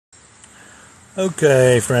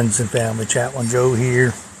Okay, friends and family, Chaplain Joe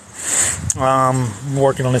here.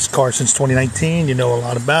 Working on this car since 2019. You know a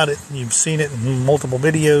lot about it. You've seen it in multiple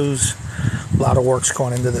videos. A lot of work's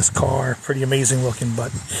gone into this car. Pretty amazing looking,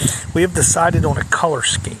 but we have decided on a color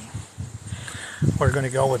scheme. We're going to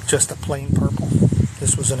go with just a plain purple.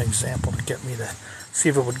 This was an example to get me to see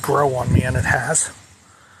if it would grow on me, and it has.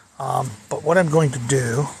 But what I'm going to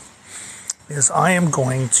do is I am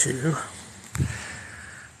going to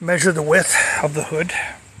measure the width of the hood.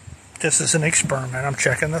 This is an experiment. I'm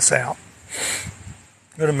checking this out.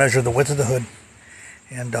 I'm going to measure the width of the hood,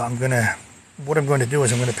 and what I'm going to do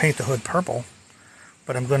is I'm going to paint the hood purple,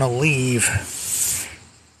 but I'm going to leave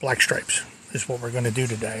black stripes. Is what we're going to do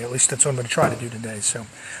today. At least that's what I'm going to try to do today. So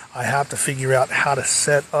I have to figure out how to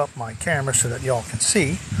set up my camera so that y'all can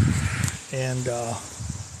see, and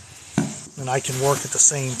I can work at the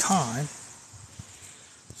same time.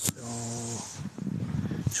 So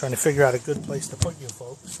trying to figure out a good place to put you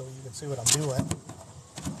folks so you can see what I'm doing.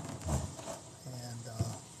 And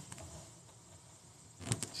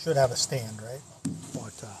should have a stand, right?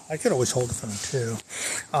 But I could always hold the phone too.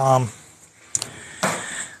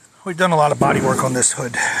 We've done a lot of body work on this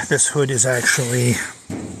hood. This hood has actually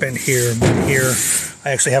been here.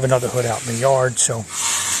 I actually have another hood out in the yard. So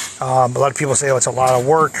a lot of people say, oh, it's a lot of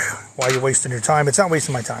work. Why are you wasting your time? It's not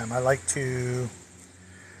wasting my time. I like to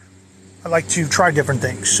try different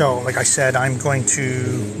things. So, like I said, I'm going to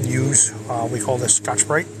use, we call this Scotch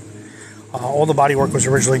Brite. All the body work was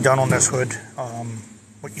originally done on this hood.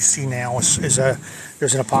 What you see now is there's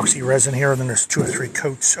an epoxy resin here, and then there's 2 or 3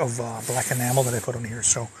 coats of black enamel that I put on here.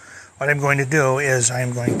 So, what I'm going to do is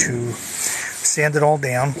I'm going to sand it all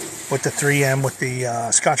down with the 3M with the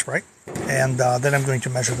Scotch Brite, and then I'm going to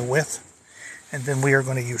measure the width, and then we are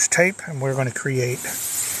going to use tape, and we're going to create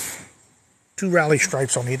 2 rally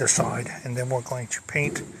stripes on either side, and then we're going to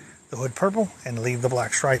paint the hood purple and leave the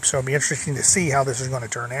black stripes. So it'll be interesting to see how this is going to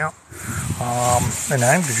turn out. And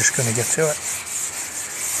I'm just going to get to it.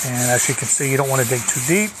 And as you can see, you don't want to dig too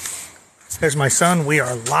deep. There's my son. We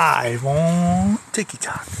are live on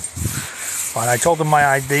TikTok. But I told him my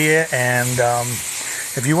idea, and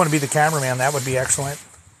if you want to be the cameraman, that would be excellent.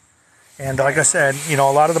 And like I said, you know,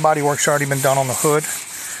 a lot of the body work's already been done on the hood.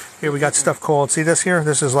 Here we got stuff called, see this here?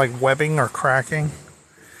 This is like webbing or cracking.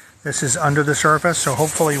 This is under the surface, so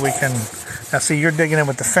hopefully we can, now see, you're digging in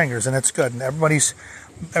with the fingers, and it's good. And everybody's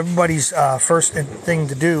first thing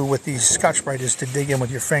to do with these Scotch Brite is to dig in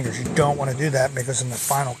with your fingers. You don't want to do that because in the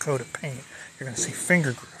final coat of paint, you're going to see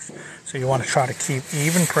finger grooves. So you want to try to keep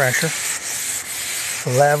even pressure,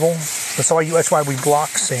 level. That's why we block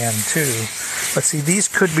sand too. But see, these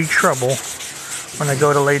could be trouble when I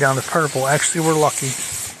go to lay down the purple. Actually, we're lucky.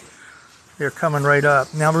 They're coming right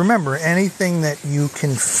up. Now remember, anything that you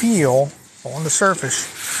can feel on the surface,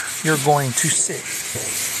 you're going to see.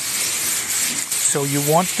 So you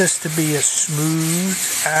want this to be as smooth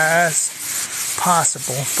as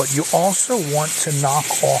possible, but you also want to knock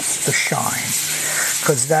off the shine,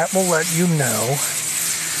 because that will let you know.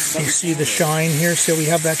 You see the shine here? So we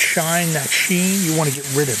have that shine, that sheen. You want to get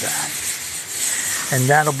rid of that. And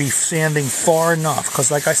that'll be sanding far enough,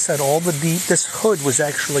 because like I said, this hood was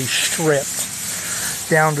actually stripped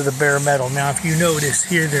down to the bare metal. Now if you notice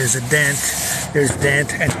here, there's a dent,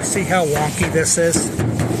 and see how wonky this is?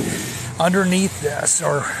 Underneath this,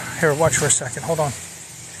 or here, watch for a second, hold on.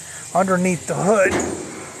 Underneath the hood,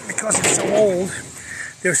 because it's so old,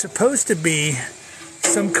 there's supposed to be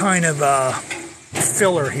some kind of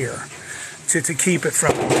filler here to keep it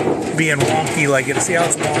from being wonky like it. See how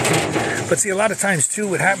it's wonky? But see, a lot of times too,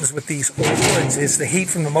 what happens with these old hoods is the heat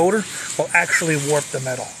from the motor will actually warp the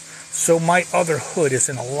metal. So my other hood is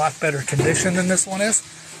in a lot better condition than this one is.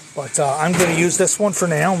 But I'm going to use this one for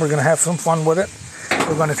now, and we're going to have some fun with it.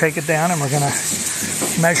 We're going to take it down, and we're going to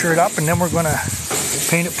measure it up, and then we're going to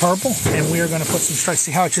paint it purple, and we are going to put some stripes.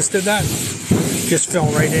 See how it just did that? Just fell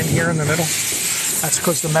right in here in the middle. That's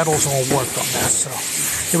because the metal's all warped on this. So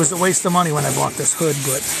it was a waste of money when I bought this hood,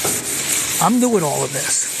 but I'm doing all of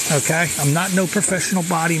this, okay? I'm not no professional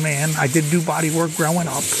body man. I did do body work growing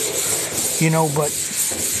up, you know, but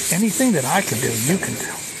anything that I can do, you can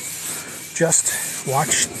do. Just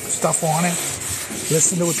watch stuff on it.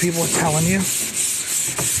 Listen to what people are telling you.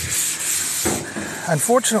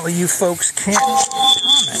 Unfortunately, you folks can't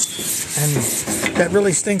comment, and that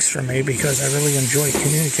really stinks for me because I really enjoy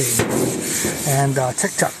communicating with you. And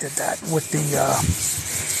TikTok did that with the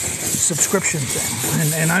subscription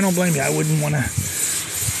thing, and I don't blame you. I wouldn't want to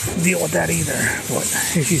deal with that either. But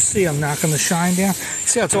as you see, I'm knocking the shine down.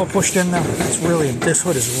 See how it's all pushed in now? This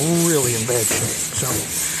hood is really in bad shape.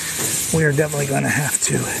 So we are definitely going to have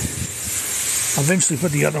to eventually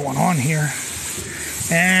put the other one on here.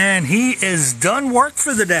 And he is done work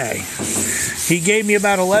for the day. He gave me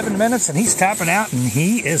about 11 minutes and he's tapping out and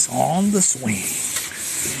he is on the swing.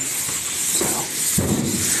 So,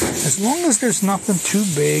 as long as there's nothing too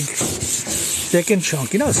big, thick and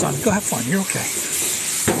chunky. No, son, go have fun. You're okay.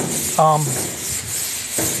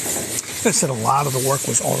 Like I said, a lot of the work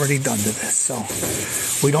was already done to this, so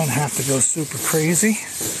we don't have to go super crazy.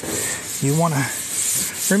 You want to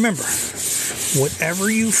remember, whatever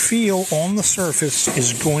you feel on the surface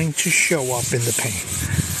is going to show up in the paint.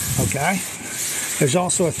 Okay? There's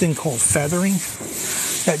also a thing called feathering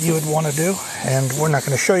that you would want to do, and we're not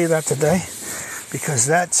going to show you that today because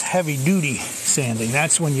that's heavy duty sanding.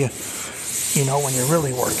 That's when when you're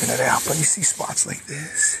really working it out. But you see spots like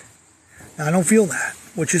this. Now, I don't feel that,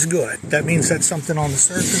 which is good. That means that's something on the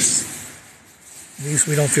surface. These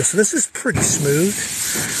we don't feel. So this is pretty smooth.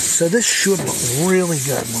 So this should look really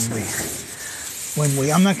good when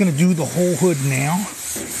we I'm not going to do the whole hood now,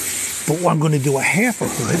 but I'm going to do a half a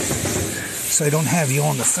hood so I don't have you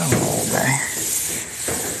on the phone all day.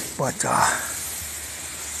 But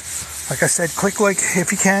like I said, click like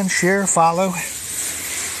if you can, share, follow,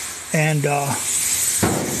 and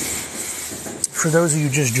for those of you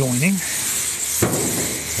just joining,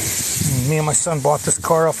 me and my son bought this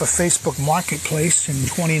car off of Facebook Marketplace in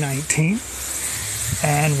 2019,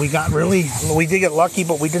 and we did get lucky,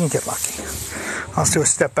 but we didn't get lucky. I'll do a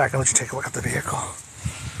step back and let you take a look at the vehicle.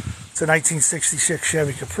 It's a 1966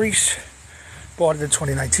 Chevy Caprice. Bought it in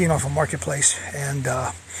 2019 off of Marketplace, and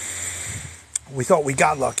we thought we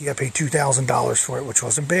got lucky. I paid $2,000 for it, which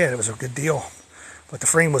wasn't bad. It was a good deal. But the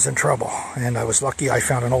frame was in trouble, and I was lucky I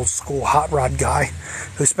found an old school hot rod guy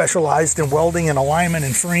who specialized in welding and alignment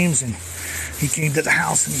and frames, and he came to the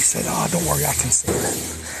house and he said, "Oh, don't worry, I can save it."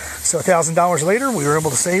 So $1,000 later, we were able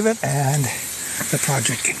to save it, and the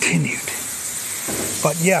project continued.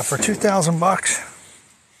 But yeah, for $2,000,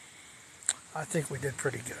 I think we did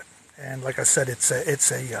pretty good. And like I said,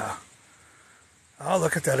 oh,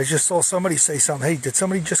 look at that. I just saw somebody say something. Hey, did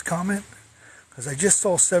somebody just comment? Because I just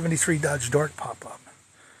saw 73 Dodge Dart pop up.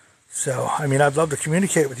 So, I mean, I'd love to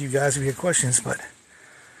communicate with you guys if you have questions, but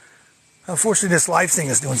unfortunately this live thing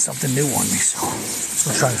is doing something new on me, so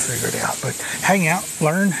I'm trying to figure it out. But hang out,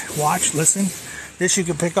 learn, watch, listen. This you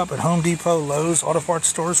can pick up at Home Depot, Lowe's, auto parts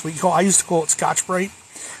stores. I used to call it Scotch-Brite.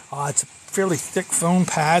 It's a fairly thick foam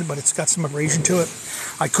pad, but it's got some abrasion to it.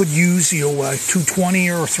 I could use 220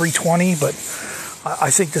 or 320, but I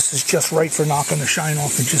think this is just right for knocking the shine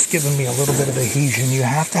off and just giving me a little bit of adhesion. You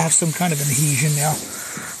have to have some kind of adhesion now.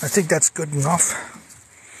 I think that's good enough.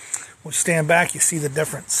 We'll stand back, you see the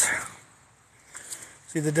difference.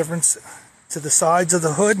 See the difference to the sides of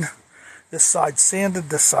the hood? This side's sanded,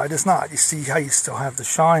 this side is not. You see how you still have the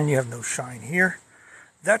shine, you have no shine here.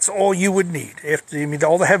 That's all you would need.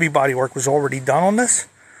 All the heavy body work was already done on this,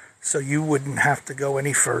 so you wouldn't have to go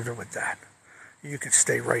any further with that. You could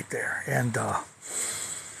stay right there. And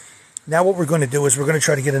now what we're going to do is we're going to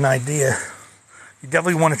try to get an idea. You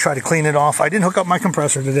definitely want to try to clean it off. I didn't hook up my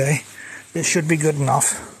compressor today. This should be good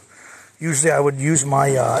enough. Usually I would use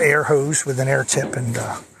my air hose with an air tip, and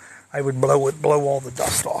I would blow all the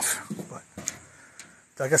dust off. But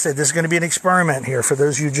like I said, this is going to be an experiment here. For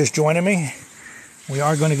those of you just joining me, we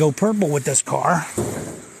are going to go purple with this car.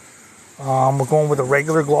 We're going with a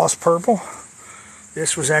regular gloss purple.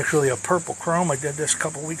 This was actually a purple chrome. I did this a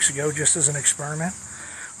couple weeks ago just as an experiment.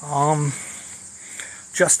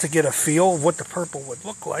 Just to get a feel of what the purple would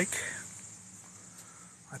look like.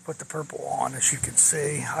 I put the purple on, as you can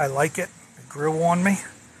see. I like it. It grew on me.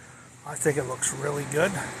 I think it looks really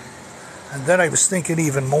good. And then I was thinking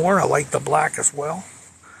even more. I like the black as well.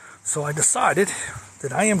 So I decided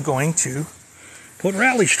that I am going to put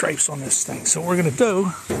rally stripes on this thing. So what we're going to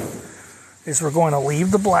do is we're going to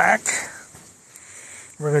leave the black.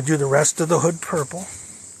 We're going to do the rest of the hood purple.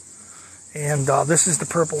 And this is the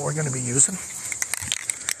purple we're going to be using.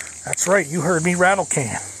 That's right, you heard me, rattle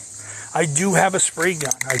can. I do have a spray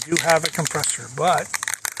gun. I do have a compressor, but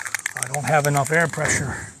I don't have enough air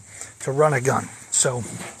pressure to run a gun. So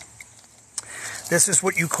this is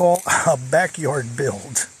what you call a backyard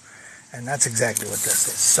build. And that's exactly what this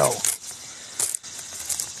is. So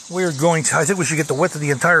we're going to, I think we should get the width of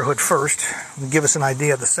the entire hood first and give us an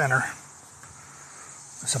idea of the center.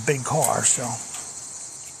 It's a big car, so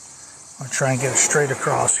I'll try and get it straight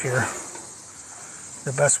across here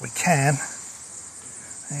the best we can.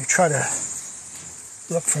 And you try to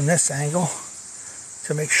look from this angle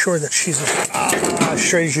to make sure that she's as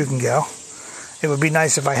straight as you can go. It would be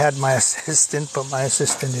nice if I had my assistant, but my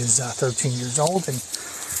assistant is 13 years old, and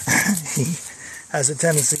he has a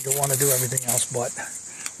tendency to want to do everything else but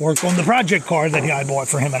work on the project car that I bought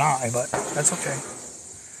for him and I, but that's okay.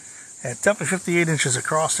 Yeah, definitely 58 inches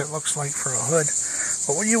across, it looks like, for a hood.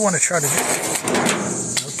 But what do you want to try to do?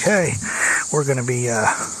 Okay, we're gonna be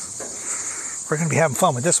having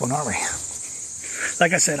fun with this one, aren't we?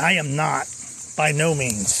 Like I said, I am not, by no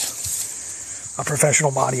means, a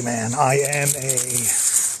professional body man. I am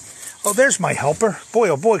oh, there's my helper. Boy,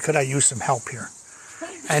 oh boy, could I use some help here.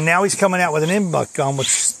 And now he's coming out with an in-butt gun,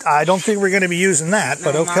 which I don't think we're going to be using that,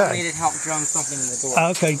 but okay. Mom needed help drum something in the door.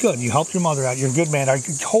 Okay, good. You helped your mother out. You're a good man.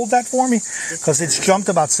 Hold that for me, because it's jumped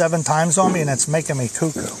about 7 times on me, and it's making me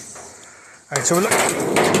cuckoo. All right, so look.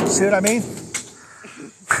 See what I mean?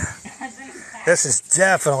 This is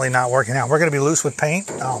definitely not working out. We're going to be loose with paint.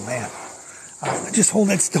 Oh, man. Just hold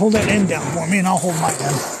that end down for me, and I'll hold my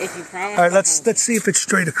end. If you promise. All right, let's see if it's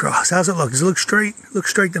straight across. How's it look? Does it look straight?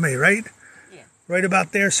 Looks straight to me, right? Yeah. Right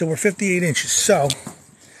about there. So we're 58 inches. So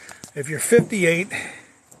if you're 58,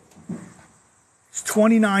 it's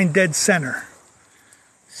 29 dead center.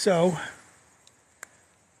 So,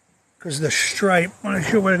 because the stripe, I'm not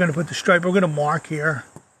sure where we're going to put the stripe. We're going to mark here.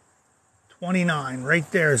 29,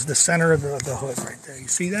 right there is the center of the hood right there. You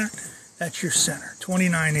see that? That's your center,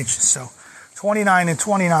 29 inches. So 29 and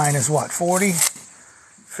 29 is what, 40?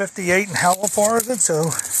 58 and how far is it? So,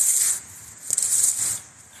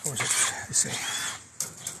 let's see.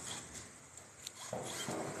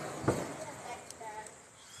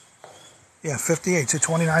 Yeah, 58, so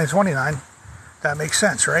 29 and 29. That makes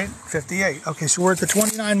sense, right? 58. Okay, so we're at the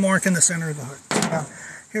 29 mark in the center of the hood. Now,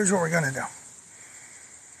 here's what we're going to do.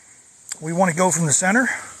 We want to go from the center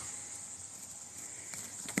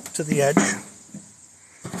to the edge,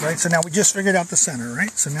 right? So now we just figured out the center,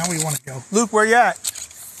 right? So now we want to go. Luke, where you at?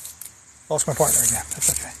 Lost my partner again.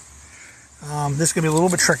 That's okay. This is going to be a little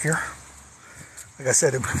bit trickier. Like I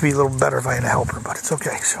said, it would be a little better if I had a helper, but it's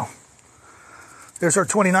okay. So there's our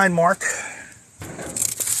 29 mark.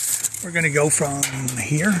 We're going to go from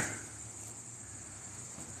here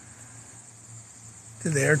to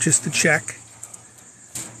there just to check.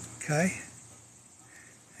 Okay,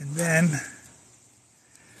 and then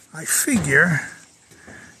I figure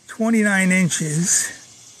 29 inches,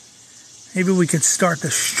 maybe we could start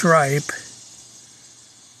the stripe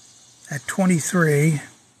at 23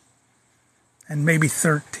 and maybe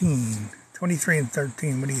 13. 23 and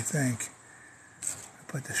 13, what do you think? I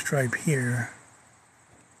put the stripe here,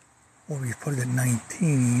 or we put it at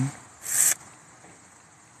 19.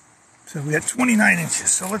 So we got 29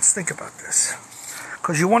 inches, so let's think about this.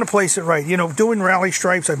 Because you want to place it right. You know, doing rally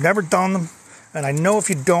stripes, I've never done them. And I know if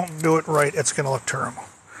you don't do it right, it's going to look terrible.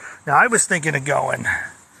 Now, I was thinking of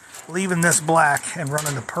leaving this black and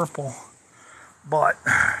running the purple. But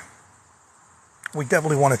we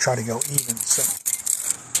definitely want to try to go even. So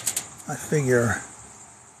I figure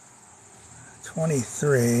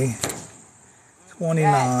 23,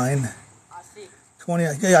 29, 20.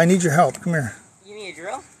 Yeah, I need your help. Come here. You need a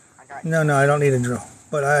drill? I got you. No, I don't need a drill.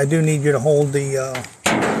 But I do need you to hold the...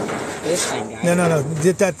 This thing, guys. No.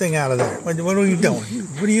 Get that thing out of there. What are you doing?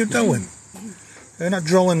 What are you doing? They're not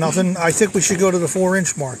drilling nothing. I think we should go to the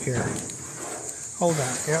 4-inch mark here. Hold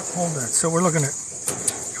that. Yep, hold that. So we're looking at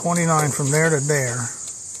 29 from there to there.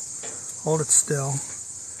 Hold it still.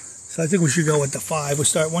 So I think we should go with the 5. We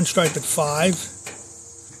start one stripe at 5.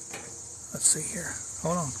 Let's see here.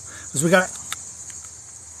 Hold on. Because we got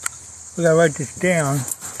to write this down.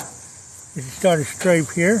 You start a stripe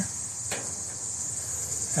here,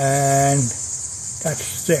 and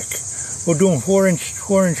that's thick. We're doing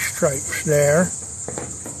 4-inch stripes there.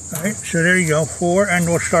 All right, so there you go, 4, and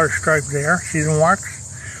we'll start a stripe there. See the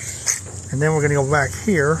marks? And then we're going to go back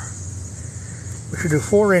here. We should do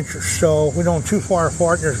 4 inches, so if we don't too far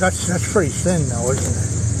apart. That's pretty thin, though, isn't it?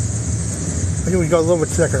 I think we go a little bit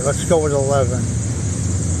thicker. Let's go with 11.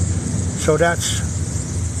 So that's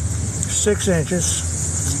 6 inches.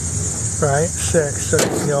 Right, 6. So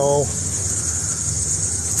you go 1,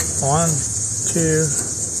 2,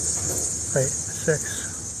 wait,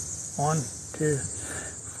 6. 1, 2,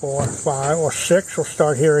 4, 5, or 6. We'll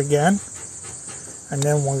start here again, and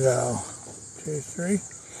then we'll go 2, 3,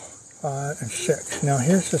 5, and 6. Now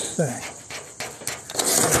here's the thing.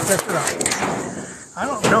 Check it out. I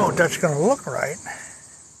don't know if that's going to look right,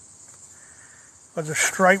 but the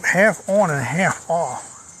stripe half on and half off.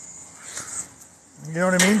 You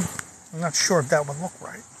know what I mean? I'm not sure if that would look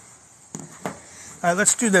right. All right,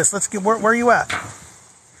 let's do this. Let's get, where are you at?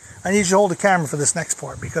 I need you to hold the camera for this next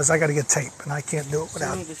part because I got to get tape and I can't do it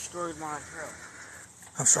without. You destroyed my drill.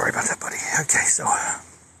 I'm sorry about that, buddy. Okay, so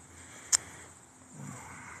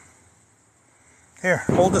here,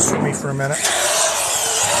 hold this for me for a minute.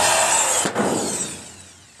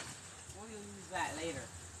 We'll use that later.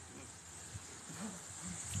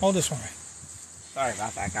 Hold this for me. Sorry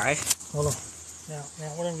about that, guys. Hold on. Now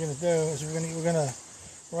what I'm going to do is we're going to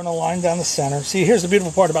run a line down the center. See, here's the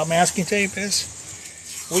beautiful part about masking tape is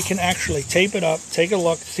we can actually tape it up, take a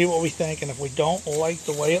look, see what we think, and if we don't like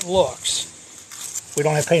the way it looks, we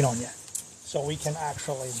don't have paint on yet. So we can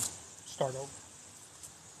actually start over.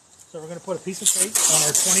 So we're going to put a piece of tape on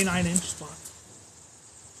our 29-inch spot,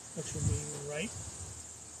 which will be right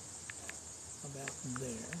about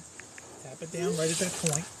there. Tap it down right at that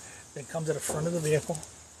point. Then come to the front of the vehicle.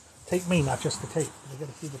 Take me, not just the tape. You got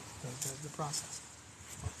to see the process.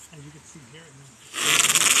 As you can see here, and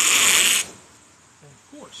of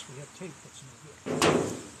course we have tape that's no good.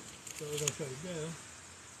 So we're going to try to go.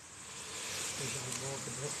 There's our ball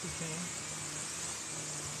the best we can.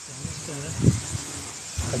 Down the center.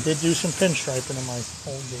 I did do some pinstriping in my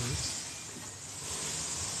old days.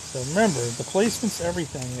 So remember, the placement's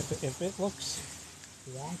everything. If it looks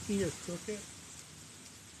wonky or crooked,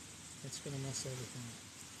 it's going to mess everything up.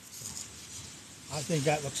 So, I think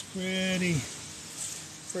that looks pretty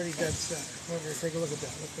dead center. Here, take a look at that.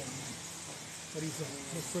 Look at that. What do you think?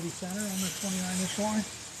 Looks pretty center on the 29-inch line?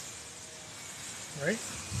 Right?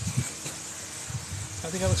 I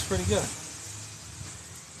think that looks pretty good.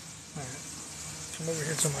 Alright. Come over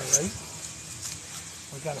here to my right.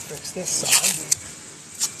 We got to fix this side.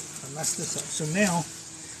 I messed this up. So now,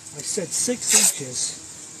 I said 6 inches.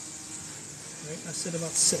 Right? I said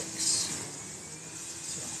about 6.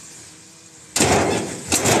 So.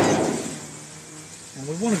 And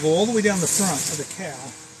we want to go all the way down the front of the cow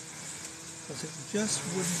because it just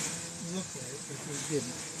wouldn't look right if we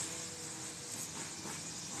didn't.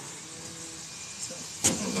 So,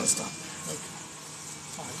 almost done. Okay.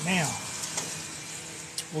 Alright, now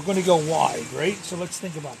we're going to go wide, right? So let's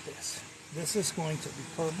think about this. This is going to be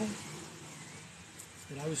purple.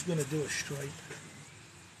 And I was going to do a stripe.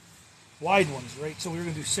 Wide ones, right? So we were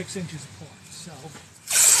going to do 6 inches apart. So,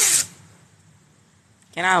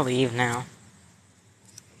 Can I leave now?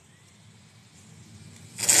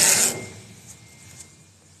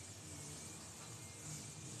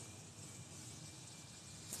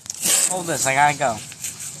 Hold this, I gotta go.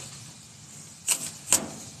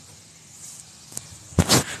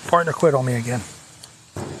 partner quit on me again.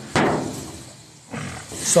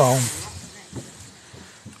 So,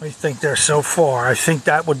 I think they're so far. I think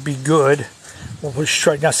that would be good. Well, we'll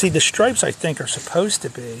stripe. Now, see, the stripes I think are supposed to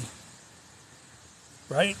be,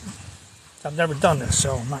 right? I've never done this,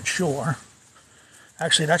 so I'm not sure.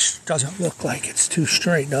 Actually, that doesn't look like it's too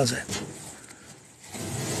straight, does it?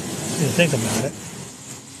 If you think about it.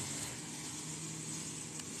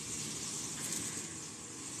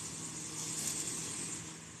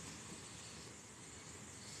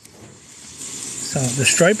 So the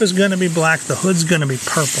stripe is going to be black, the hood's going to be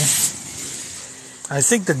purple. I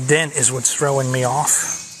think the dent is what's throwing me off.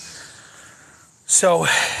 So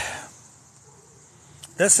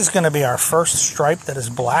this is going to be our first stripe that is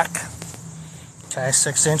black. Okay,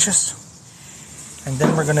 6 inches. And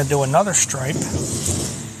then we're going to do another stripe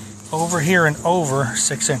over here and over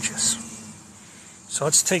 6 inches. So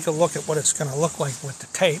let's take a look at what it's going to look like with the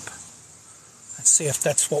tape. Let's see if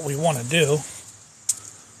that's what we want to do.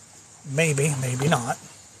 Maybe, maybe not.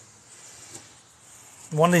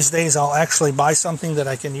 One of these days I'll actually buy something that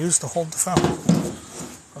I can use to hold the phone.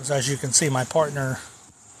 Because as you can see, my partner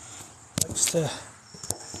likes to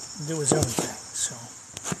do his own thing. So,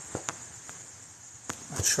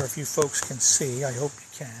 not sure if you folks can see. I hope you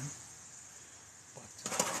can. But,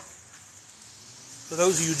 for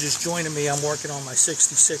those of you just joining me, I'm working on my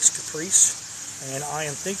 66 Caprice. And I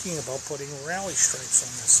am thinking about putting rally stripes on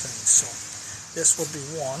this thing. So, this will be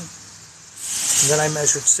one. And then I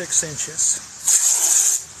measured 6 inches.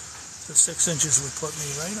 So 6 inches would put me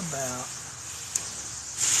right about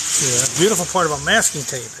here. The beautiful part about masking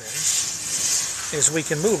tape is we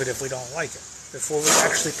can move it if we don't like it. Before we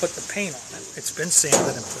actually put the paint on it, it's been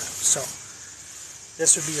sanded and prepped. So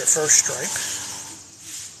this would be your first stripe.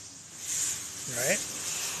 Right?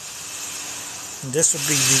 And this would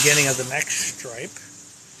be the beginning of the next stripe.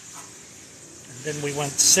 And then we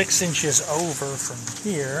went 6 inches over from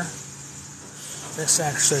here. This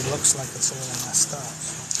actually looks like it's a little messed up.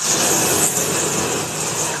 It's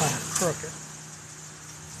kind of crooked.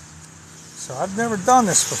 So I've never done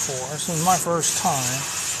this before. This is my first time.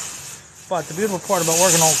 But the beautiful part about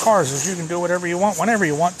working on cars is you can do whatever you want, whenever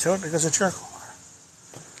you want to it, because it's your car.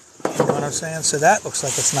 You know what I'm saying? So that looks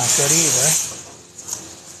like it's not good either.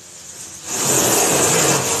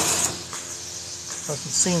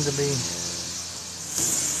 Doesn't seem to be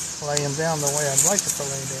laying down the way I'd like it to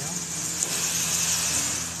lay down.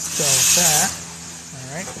 So that,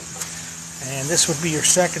 alright, and this would be your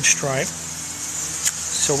second stripe.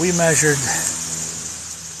 So we measured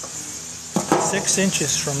 6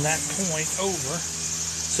 inches from that point over.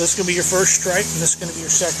 So this is going to be your first stripe, and this is going to be your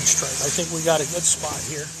second stripe. I think we got a good spot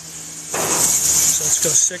here. So let's go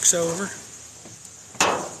 6 over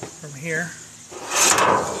from here.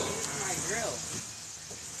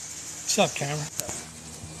 What's up, camera?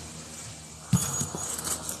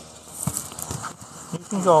 You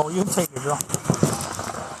can go. You can take it, Joe.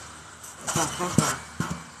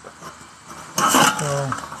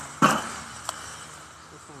 So,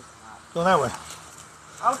 go that way.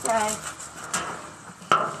 Okay.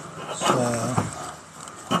 So,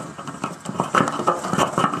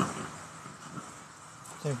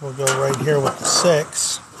 I think we'll go right here with the 6.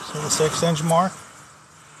 See the 6-inch mark?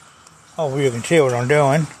 Oh, you can see what I'm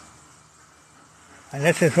doing. And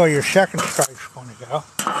this is where your second stripe's going to go.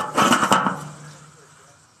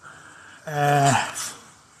 And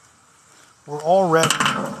we're already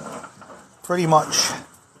pretty much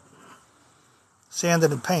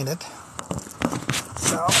sanded and painted.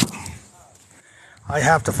 So I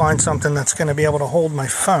have to find something that's going to be able to hold my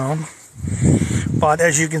phone. But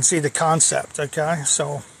as you can see, the concept, okay?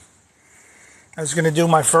 So I was going to do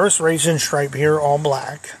my first racing stripe here, all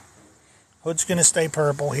black. Hood's going to stay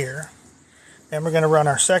purple here. Then we're going to run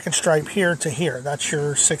our second stripe here to here. That's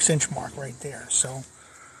your 6-inch mark right there. So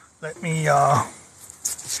let me,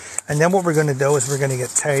 and then what we're going to do is we're going to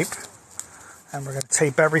get tape. And we're going to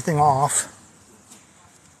tape everything off.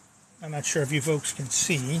 I'm not sure if you folks can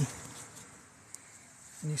see.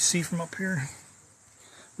 Can you see from up here?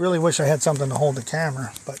 Really wish I had something to hold the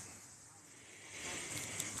camera, but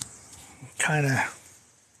kind of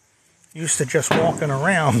used to just walking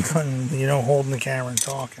around and, you know, holding the camera and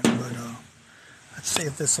talking. But let's see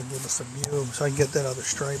if this will give us a view so I can get that other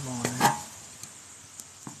stripe on there.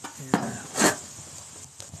 Yeah.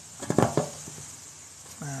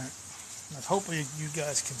 Alright. Now, hopefully you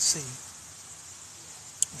guys can see.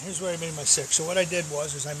 Here's where I made my 6. So what I did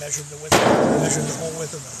was I measured the width, I measured the whole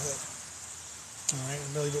width of the hood. Alright, I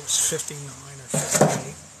believe it was 59 or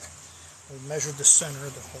 58. We measured the center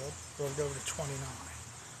of the hood, brought it over to 29.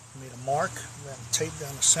 We made a mark, then taped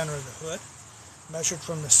down the center of the hood, measured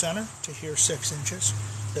from the center to here 6 inches.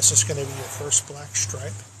 This is going to be your first black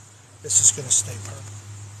stripe. This is going to stay purple.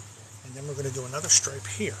 And then we're going to do another stripe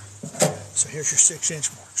here. So here's your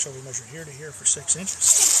 6-inch mark. So we measure here to here for 6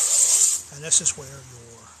 inches. And this is where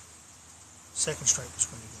your second stripe is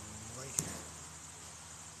going to go right here.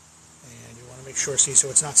 And you want to make sure, see,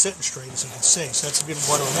 so it's not sitting straight as you can see. So that's a good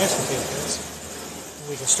what our masking tape is.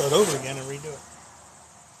 And we can start over again and redo it.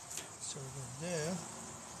 So we're going to do,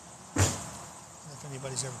 I don't know if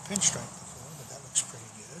anybody's ever pinstriped before, but that looks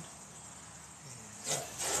pretty good.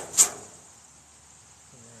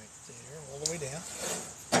 And right there, all the way down.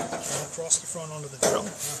 And across the front onto the drill.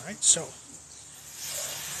 Alright, so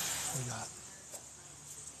we got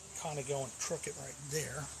kind of going crooked right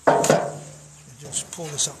there. You just pull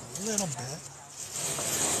this up a little bit.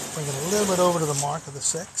 Bring it a little bit over to the mark of the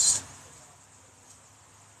 6.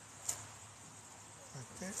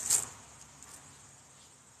 Right there.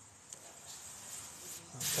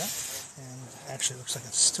 Okay. And actually looks like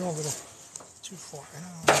it's still a little too far.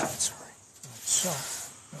 No, that's all right. So,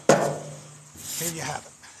 here you have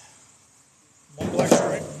it. One black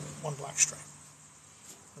stripe, one black stripe.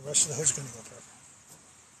 The rest of the hood's going to go purple.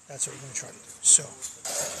 That's what we're going to try to do. So,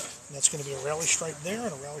 that's going to be a rally stripe there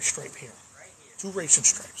and a rally stripe here. 2 racing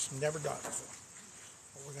stripes. Never done it before.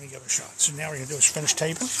 But we're going to give it a shot. So now what we're going to do is finish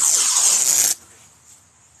taping.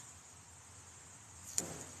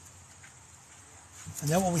 And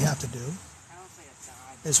then what we have to do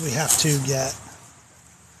is we have to get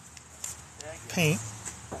paint.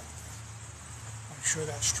 Make sure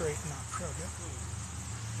that's straight and not crooked.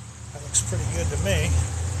 That looks pretty good to me.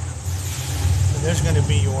 And there's going to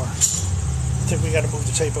be your, I think we got to move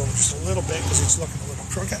the tape over just a little bit because it's looking a little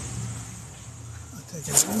crooked. I'll take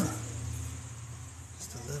it over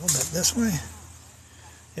just a little bit this way.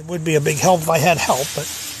 It would be a big help if I had help, but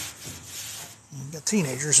you've got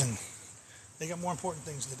teenagers and they got more important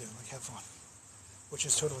things to do, like have fun, which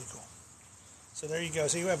is totally cool. So there you go.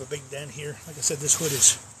 So you have a big dent here. Like I said, this hood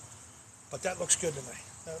is, but that looks good to me.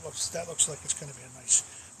 That looks like it's going to be a nice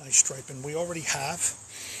stripe, and we already have.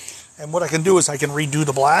 And what I can do is I can redo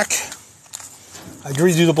the black. I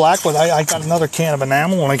redo the black, but I got another can of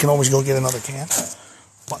enamel, and I can always go get another can.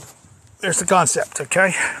 But there's the concept,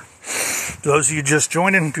 okay? Those of you just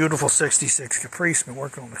joining, beautiful 66 Caprice. Been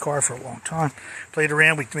working on the car for a long time. Played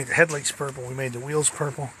around. We made the headlights purple. We made the wheels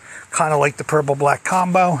purple. Kind of like the purple-black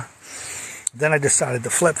combo. Then I decided to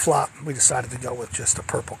flip-flop. We decided to go with just a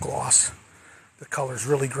purple gloss. The color's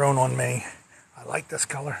really grown on me. I like this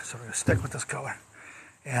color, so we're going to stick with this color.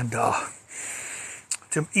 And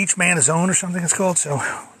to each man his own or something it's called. So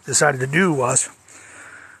decided to do was,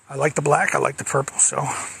 I like the black, I like the purple, so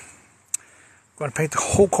I'm going to paint the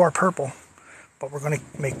whole car purple, but we're going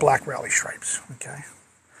to make black rally stripes, okay?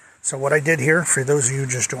 So what I did here, for those of you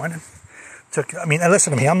just joining,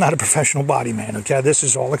 listen to me, I'm not a professional body man, okay? This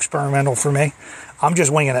is all experimental for me. I'm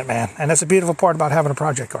just winging it, man. And that's the beautiful part about having a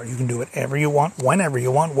project car. You can do whatever you want, whenever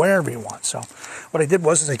you want, wherever you want. So what I did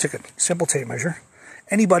was I took a simple tape measure.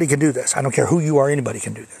 Anybody can do this. I don't care who you are, anybody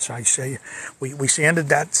can do this. I say we sanded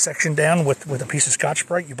that section down with a piece of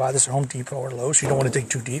Scotch-Brite. You buy this at Home Depot or Lowe's. You don't want to dig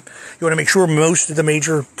too deep. You want to make sure most of the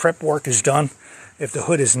major prep work is done. If the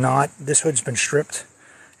hood is not, this hood's been stripped.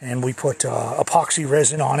 And we put epoxy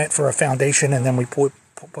resin on it for a foundation, and then we put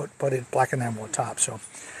it black enamel on top. So,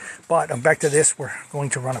 but back to this, we're going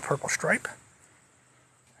to run a purple stripe.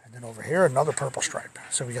 And then over here, another purple stripe.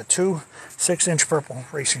 So we got two 6-inch purple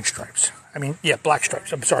racing stripes. Black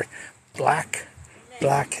stripes. I'm sorry. Black,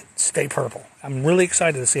 stay purple. I'm really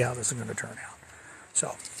excited to see how this is going to turn out.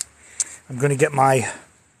 So I'm going to get my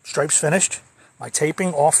stripes finished, my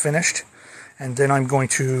taping all finished, and then I'm going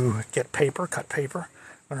to get paper, cut paper.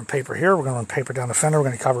 We're going to run paper here. We're going to run paper down the fender. We're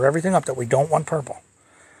going to cover everything up that we don't want purple.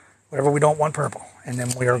 Whatever we don't want purple. And then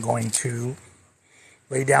we are going to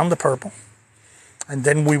lay down the purple. And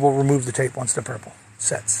then we will remove the tape once the purple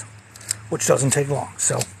sets, which doesn't take long.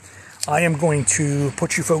 So I am going to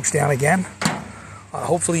put you folks down again.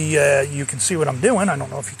 Hopefully you can see what I'm doing. I don't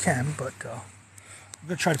know if you can, but I'm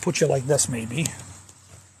going to try to put you like this maybe.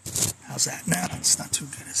 How's that? Nah, that's not too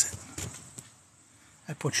good, is it?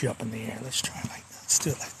 I put you up in the air. Let's try like that. Let's do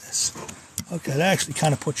it like this. Okay, that actually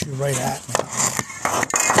kind of puts you right at me.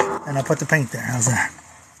 And I put the paint there. How's that?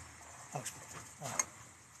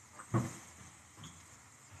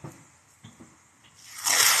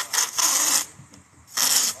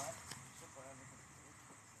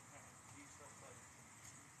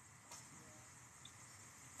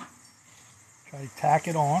 Try to tack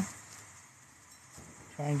it on.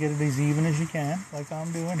 Try and get it as even as you can, like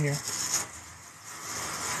I'm doing here.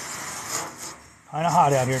 Kind of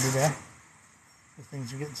hot out here today. The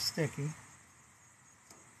things are getting sticky.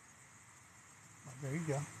 But there you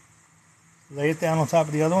go. Lay it down on top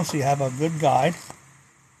of the other one so you have a good guide.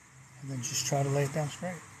 And then just try to lay it down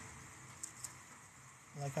straight.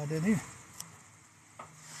 Like I did here.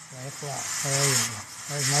 Lay it flat. There you go.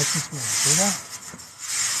 There's nice and smooth. See that?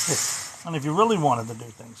 Here. And if you really wanted to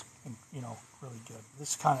do things, really good.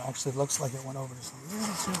 This kind of actually looks like it went over just a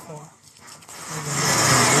little too far.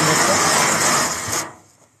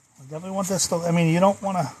 I definitely want this to, you don't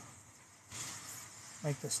want to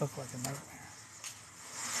make this look like a nightmare.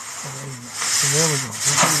 So there you go. So there we go.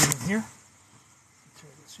 Let's get it here.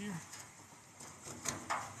 Tear this here.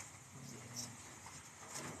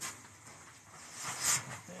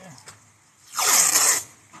 Right there.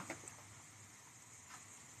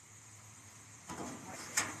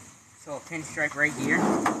 So a pinstripe right here.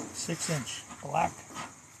 6-inch black.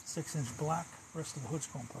 6-inch black. Rest of the hood's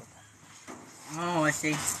going purple. Oh, I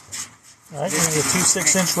see. All right, we're going to get 2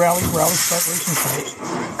 6-inch rally stripe racing stripes.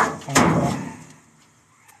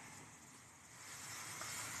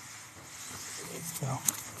 So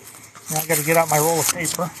now I got to get out my roll of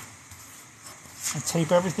paper and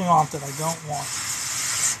tape everything off that I don't want.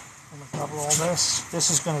 I'm going to cover all this. This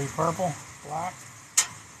is going to be purple, black.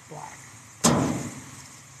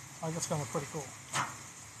 I think it's going to look pretty cool.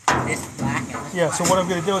 This black. Yeah, so what I'm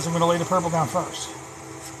going to do is I'm going to lay the purple down first.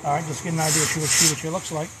 All right, just get an idea, see what it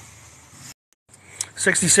looks like.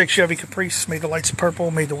 66 Chevy Caprice, made the lights purple,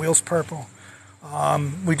 made the wheels purple.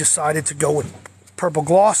 We decided to go with purple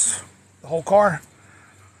gloss, the whole car.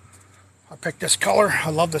 I picked this color. I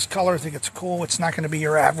love this color. I think it's cool. It's not going to be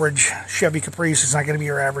your average Chevy Caprice. It's not going to be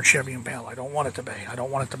your average Chevy Impala. I don't want it to be. I don't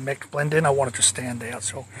want it to blend in. I want it to stand out.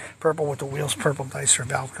 So purple with the wheels, purple dicer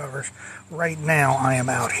valve covers. Right now I am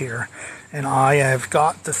out here, and I have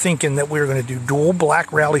got the thinking that we're going to do dual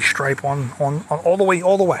black rally stripe on all the way.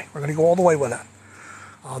 We're going to go all the way with it.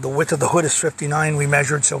 The width of the hood is 59 we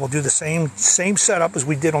measured, so we'll do the same setup as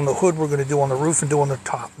we did on the hood we're going to do on the roof and do on the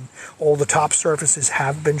top. All the top surfaces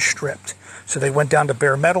have been stripped, so they went down to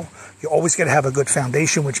bare metal. You always got to have a good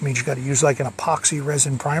foundation, which means you got to use like an epoxy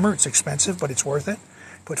resin primer. It's expensive, but it's worth it.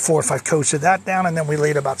 Put 4 or 5 coats of that down, and then we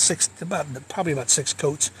laid probably about 6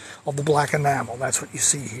 coats of the black enamel. That's what you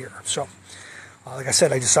see here. So like I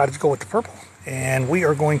said, I decided to go with the purple, and we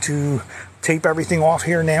are going to tape everything off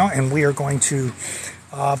here now, and we are going to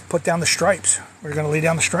put down the stripes. We're going to lay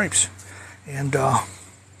down the stripes. And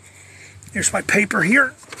here's my paper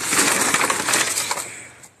here.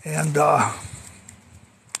 And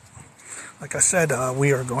like I said,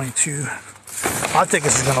 we are going to I think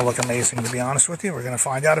this is going to look amazing, to be honest with you. We're going to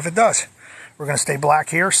find out if it does. We're going to stay black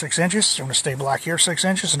here 6 inches. We're going to stay black here 6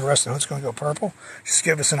 inches, and the rest of the hood's going to go purple. Just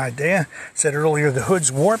give us an idea. I said earlier the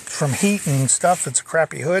hood's warped from heat and stuff. It's a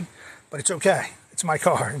crappy hood, but it's okay. It's my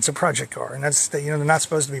car. It's a project car, and that's they're not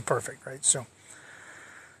supposed to be perfect, right? So,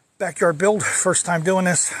 backyard build. First time doing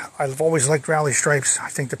this. I've always liked rally stripes. I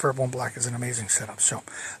think the purple and black is an amazing setup. So,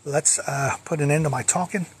 let's put an end to my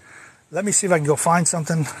talking. Let me see if I can go find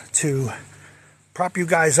something to prop you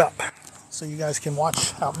guys up so you guys can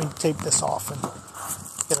help me tape this off and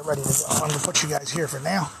get it ready to go. I'm going to put you guys here for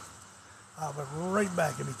now. I'll be right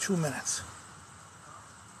back. It'll be 2 minutes.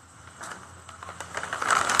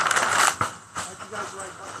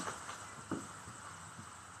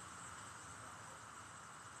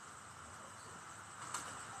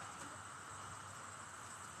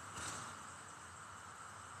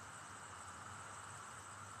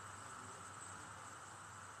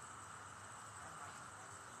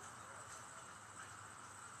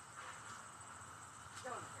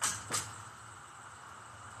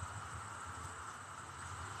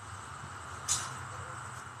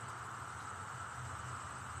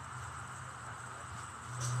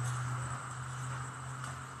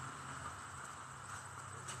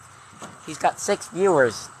 He's got 6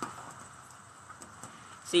 viewers.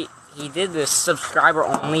 See, he did this subscriber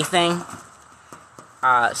only thing.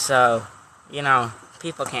 So, you know,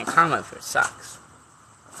 people can't comment if it sucks.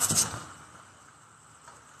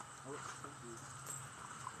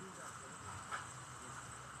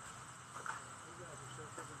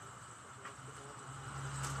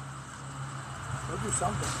 Go do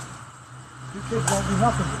something. You kids won't do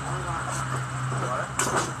nothing.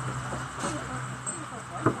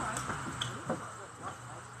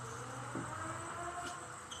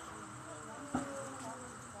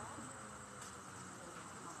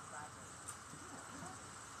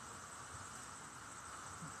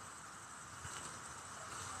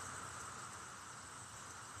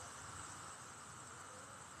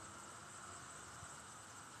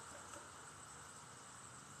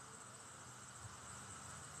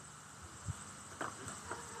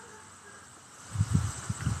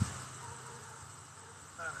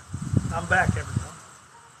 I'm back, everyone,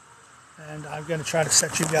 and I'm going to try to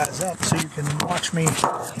set you guys up so you can watch me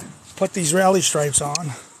put these rally stripes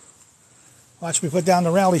on. Watch me put down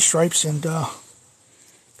the rally stripes and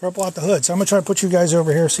purple out the hood. So I'm going to try to put you guys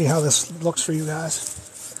over here, see how this looks for you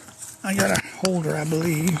guys. I got a holder, I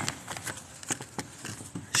believe.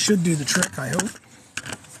 Should do the trick, I hope.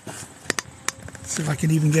 See if I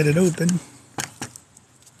can even get it open.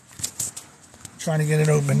 I'm trying to get it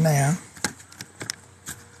open now.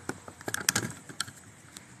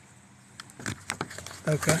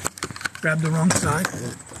 Okay, grab the wrong side.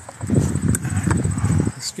 Right.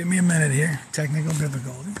 Just give me a minute here. Technical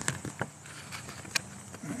difficulty.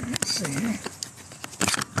 Right, let's see here.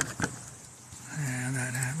 And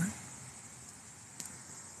that happened.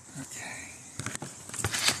 Okay.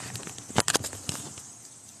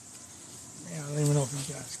 Yeah, I don't even know if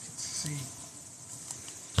you guys can see.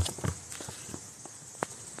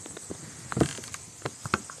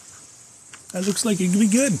 That looks like it could be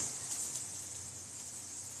good.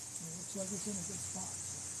 Like it's in a good spot.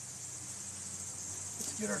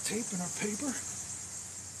 Let's get our tape and our paper.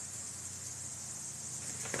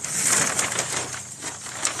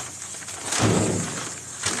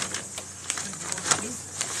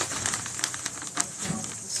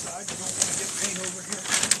 This side, you don't want to get paint over here.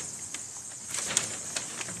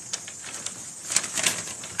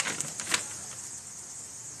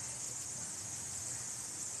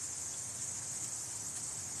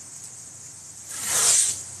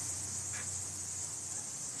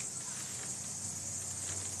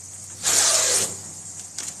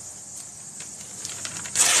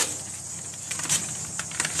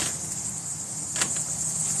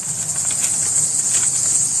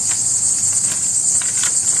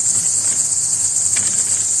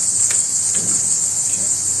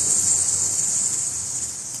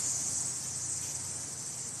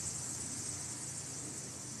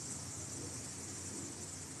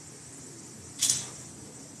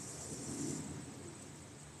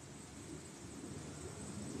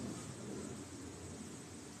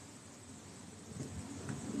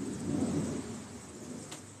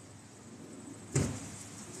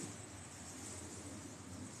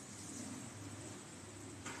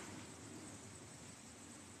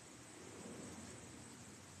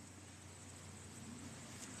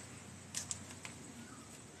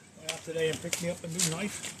 Today and picked me up a new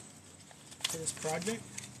knife for this project.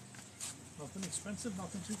 Nothing expensive,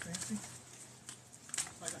 nothing too fancy.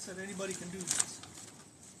 Like I said, anybody can do this.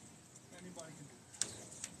 Anybody can do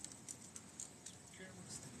this.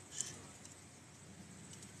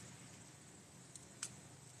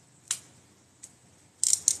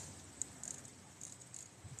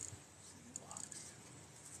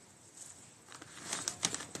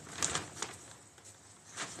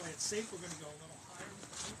 it's safe, we're going to go a little higher with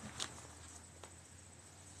the paper.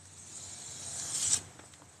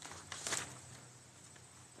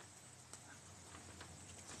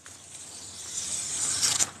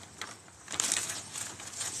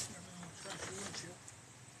 Everything will trash your windshield.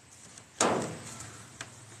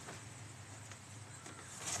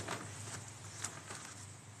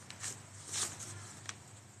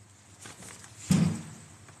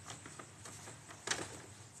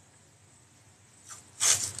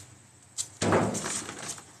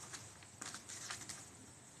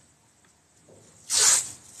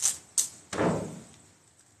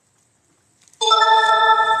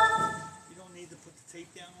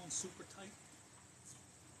 Tape down on super tight.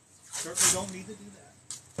 Certainly don't need to do that.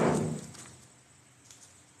 Kind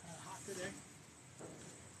of hot today.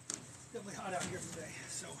 Definitely hot out here today.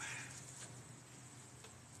 So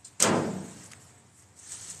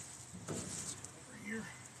over here.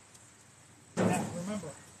 Now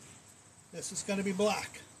remember, this is going to be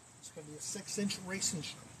black. It's going to be a 6-inch racing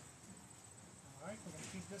strip. All right, we're going to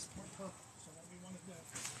keep this part purple. So what we want to do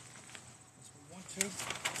is we want to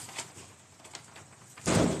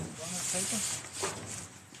run our paper.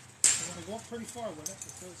 We're going to go up pretty far with it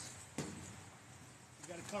because you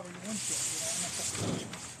got to cover your windshield. You don't want to touch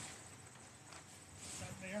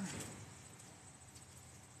that there.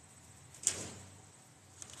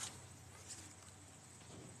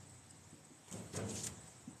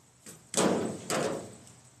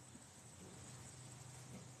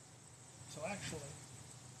 So actually,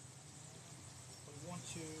 we want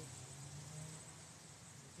to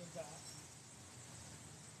get that.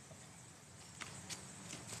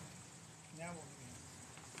 Now what we need,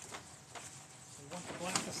 we want the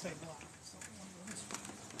black to stay black. So we want to go this way.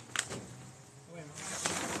 Wait a minute.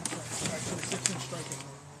 Actually, 6-inch striking.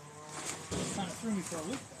 Kind of threw me for a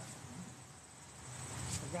loop there.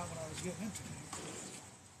 Forgot what I was getting into.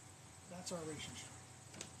 That's our racing stripe.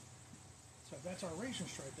 So if that's our racing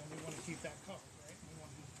stripe, then we want to keep that covered, right? We want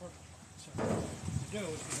to do the purple part. So what we do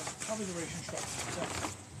is we have to cover the racing stripe. So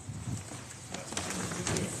that's what we're going to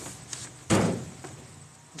do here.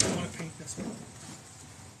 We want to paint this one,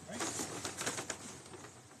 right?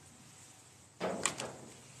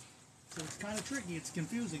 So it's kind of tricky. It's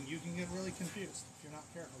confusing. You can get really confused if you're not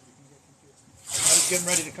careful. You can get confused. I was getting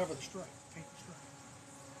ready to cover the stripe, paint the stripe.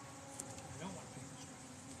 I don't want to paint the stripe.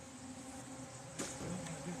 I don't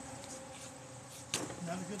want to do that.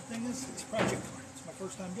 Now the good thing is, it's project card. It's my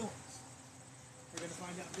first time doing this. We're going to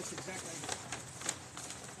find out just exactly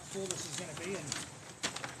how cool this is going to be, and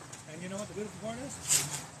you know what the beautiful part is?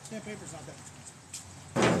 Sandpaper's not that expensive.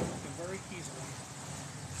 You can very easily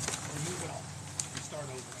remove it all and start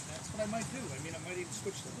over. And that's what I might do. I mean, I might even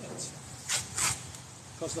switch the hoods.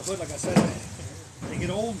 Because the hood, like I said, they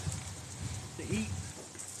get old. The heat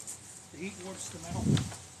warps the metal.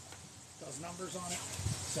 Does numbers on it.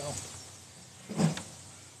 So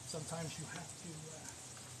sometimes you have to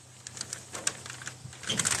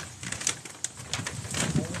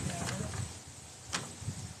hold it down with it.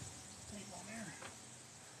 Tape on there.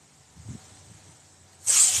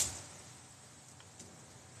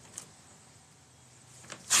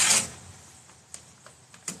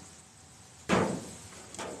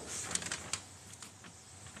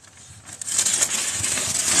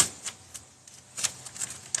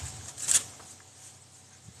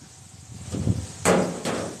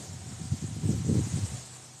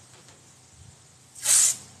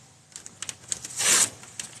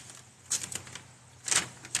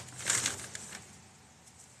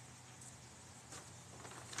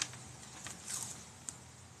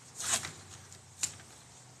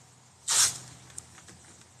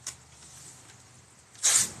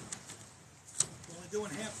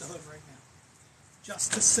 Doing half the hood right now,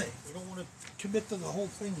 just to say. We don't want to commit to the whole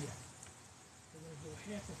thing yet. We're going to do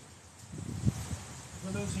half of it.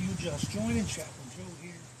 For those of you just joining, Chaplain Joe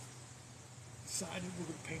here, decided we're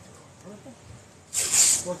going to paint the car purple.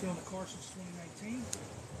 Working on the car since 2019.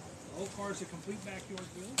 The whole car is a complete backyard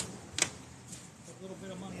build. A little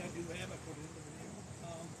bit of money I do have, I put it into the nail.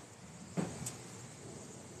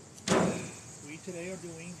 We today are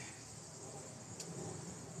doing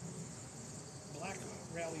black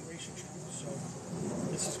rally racing stripe. So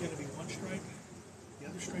this is going to be one stripe. The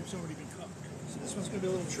other stripe's already been covered. So this one's going to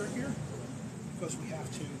be a little trickier because we have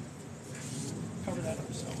to cover that up.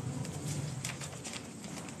 So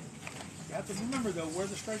you have to remember though where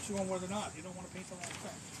the stripes are going, where they're not. You don't want to paint the wrong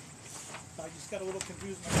thing. So I just got a little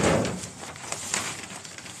confused myself.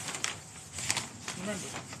 Remember,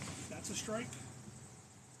 that's a stripe.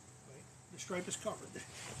 Right? The stripe is covered.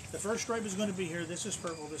 The first stripe is going to be here. This is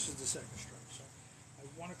purple. This is the second stripe. I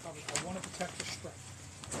want to cover. I want to protect the stripe.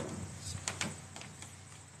 So,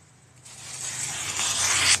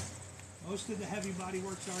 Most of the heavy body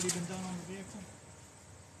work's already been done on the vehicle.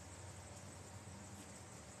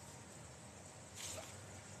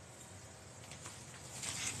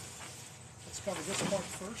 Let's cover this part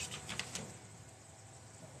first.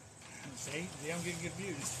 See, I'm getting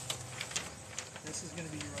confused. This is going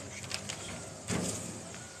to be your other shoulder.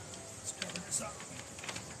 Let's cover this up.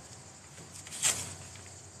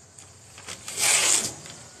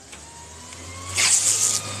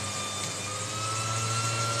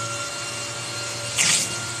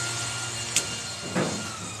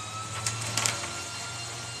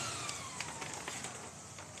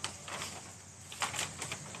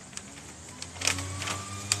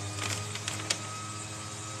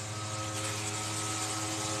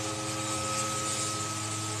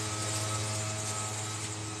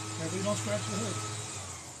 Maybe don't scratch the hood.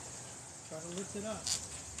 Try to lift it up.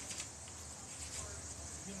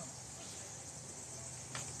 You know.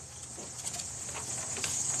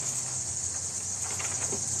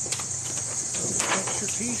 Extra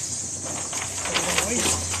piece. Put it in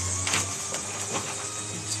waste.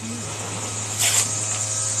 It's here.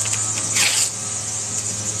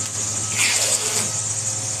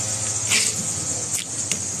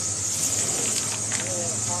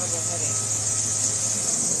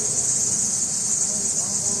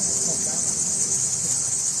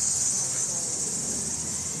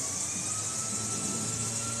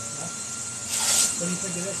 What do you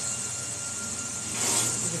think of this?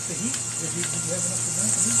 Is it the heat? Did you have enough to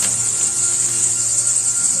drink the heat?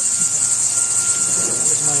 That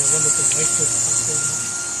was my wonderful wife.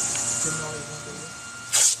 Didn't always want to do it.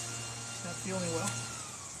 It's not feeling well.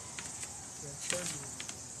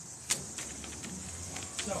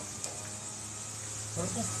 So,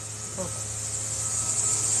 purple, purple.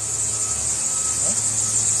 Right?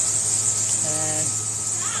 And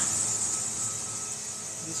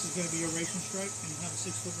this is going to be your racing stripe, and you have a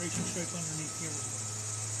 6-foot racing stripe underneath here as well.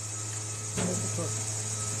 Purple.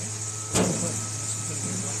 Okay? Purple. This is going to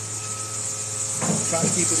be your black. Try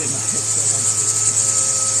to keep it in my head so I don't speak.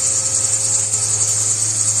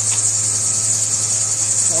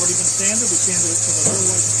 It's already been sanded. We sanded it to the little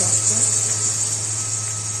white Scotch stripe.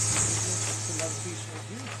 Another piece right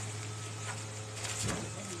here.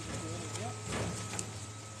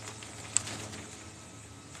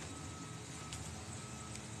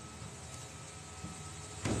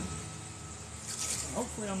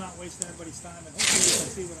 Hopefully I'm not wasting everybody's time, and hopefully you can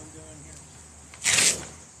see what I'm doing here.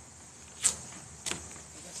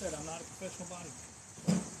 Like I said, I'm not a professional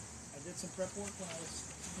bodybuilder. I did some prep work when I was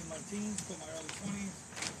in my teens, put my early 20s.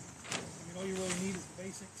 I mean, all you really need is the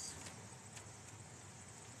basics.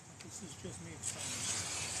 This is just me experimenting.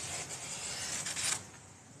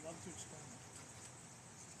 I love to experiment.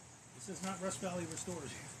 This is not Rust Valley Restores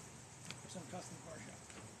here, or some custom car shop.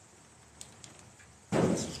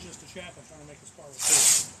 This is just a shaft I'm trying to make this car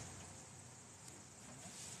restore.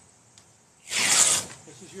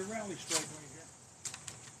 This is your rally stripe right here.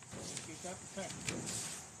 Keep that protected.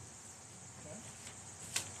 Okay.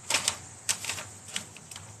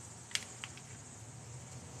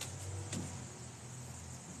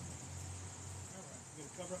 Alright, we're going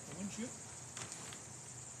to cover up the windshield.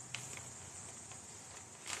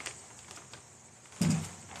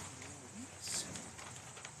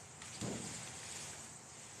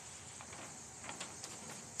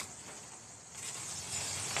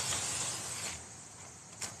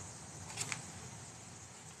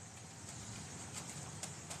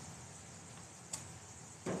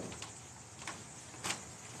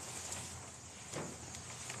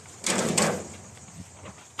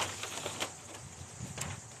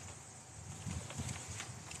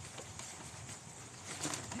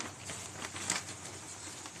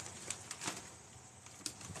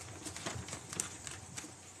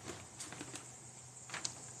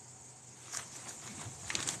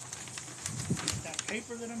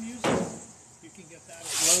 Paper that I'm using, you can get that at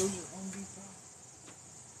Lowe's or Home Depot.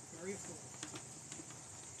 Very affordable.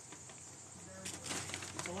 Very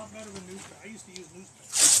affordable. It's a lot better than newspaper. I used to use newspaper.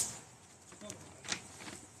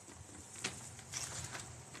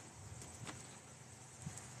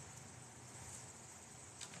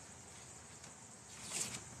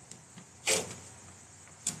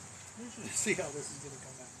 See how this is going to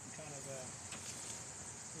come out. Kind of a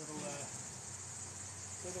little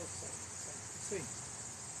see.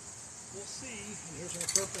 We'll see. And here's our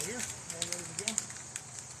purple here, all ready to go.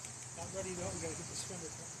 Not ready though, we got to get the fender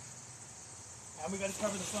covered. And we got to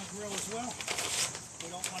cover the front grille as well.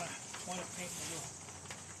 We don't want to paint the grille.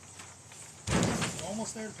 We're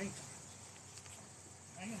almost there to paint them.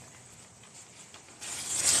 Hang on.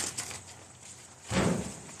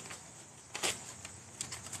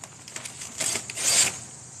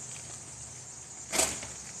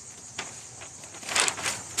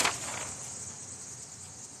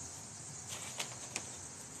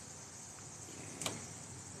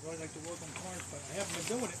 like to work on cars, but I haven't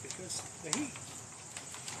been doing it because the heat.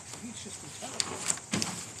 The heat's just been terrible.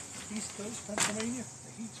 East Coast, Pennsylvania,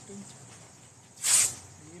 the heat's been terrible.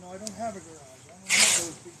 And, you know, I don't have a garage. I don't have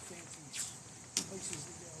those big fancy places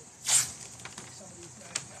to go. Like some of these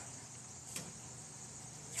guys got.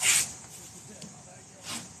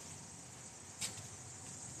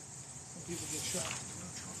 Some people get shot.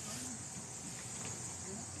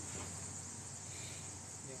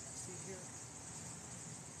 Yeah, see here.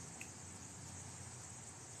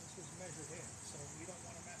 This was measured in, so we don't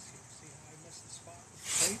want to mess here. See how I missed the spot with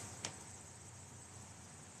the tape?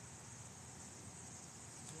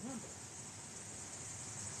 Remember,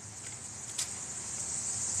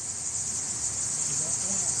 you don't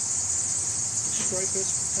want to. The stripe is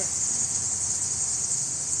protected.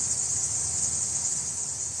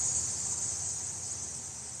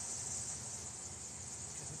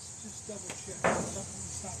 Just double check.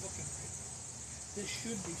 Something's not looking right. This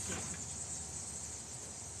should be 6 inches.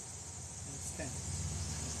 And it's 10.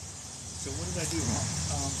 So what did I do wrong?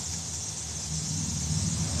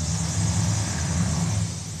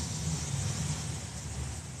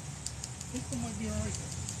 I think that might be alright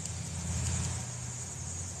there.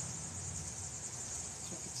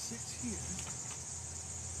 So if it sits here,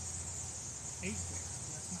 8 there.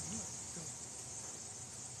 That's not good. So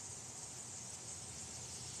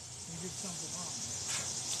we did something wrong there.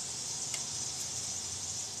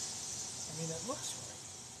 I mean, it looks right.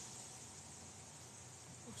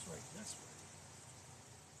 It looks right this way.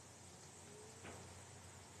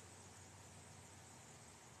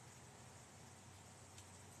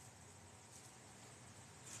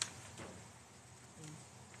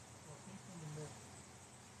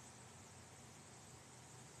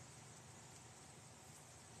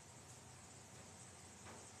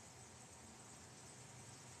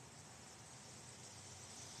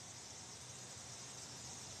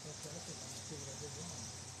 Okay, I think I see what I did wrong.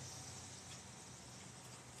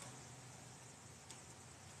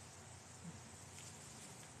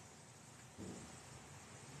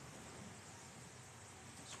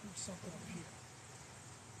 Screw something up here.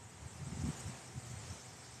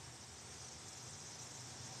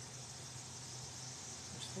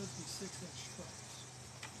 There's supposed to be 6-inch stripes.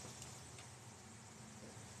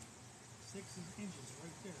 6 inches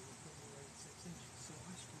right there. We're putting it right at 6 inches. So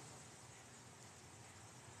I screwed up.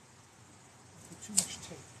 Put too much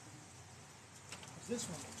tape. Because this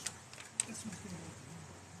one looks right. This one's going to look right.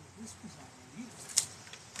 This one's not right either.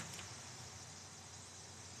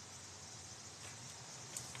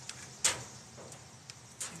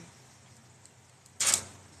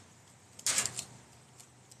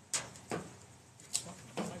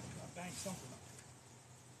 Bang something up here.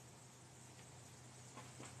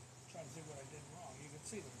 Trying to see what I did wrong. You can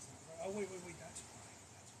see that it's not right. Oh, wait, that's why. That's why.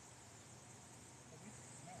 Oh, wait,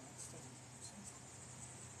 no, that still doesn't make sense.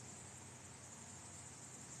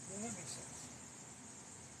 Well, that makes sense.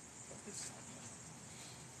 But this side doesn't.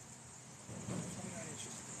 29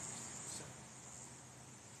 inches. So,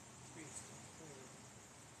 3 is 4.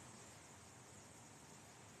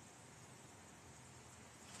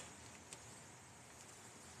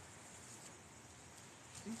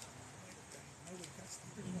 That's the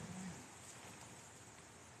original line.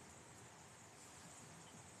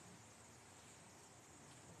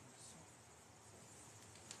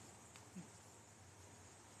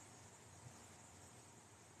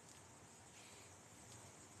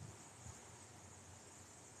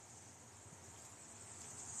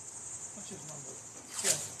 Let's just run with it.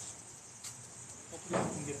 Yeah. Hopefully I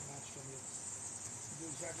can get it matched on this. Do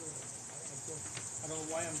exactly what I want. I don't know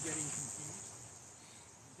why I'm getting confused.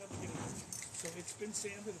 So it's been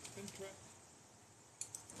sanded, it's been trimmed.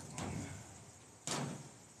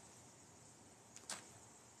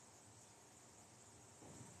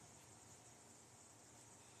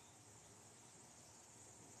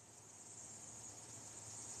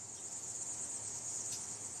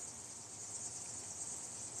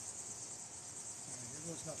 Here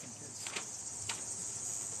goes nothing, kids.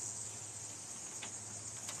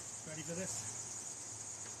 Ready for this?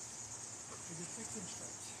 We did 6-inch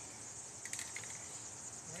stripes.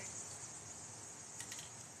 Right?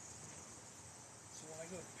 So when I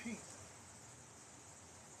go to paint,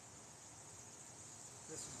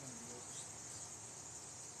 this is going to be oversized.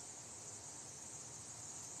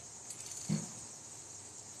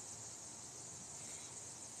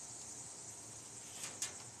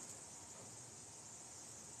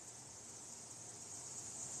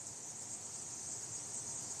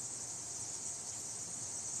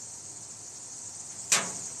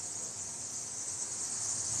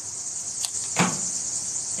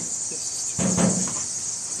 This is too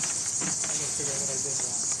big.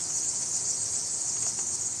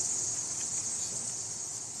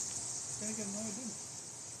 I got no idea.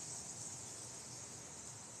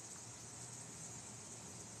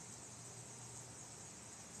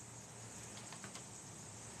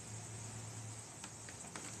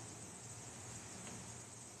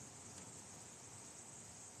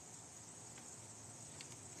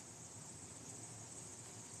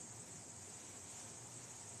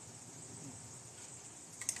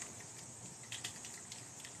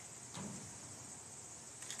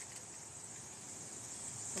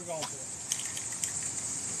 We're going for it.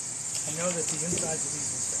 I know that the insides of these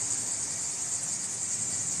will stay.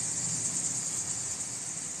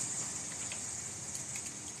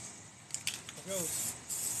 It goes.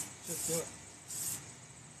 Just do it.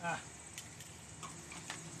 Ah.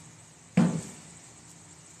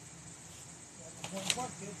 That's one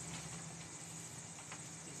part, kid.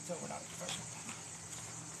 You can tell we're not a professional.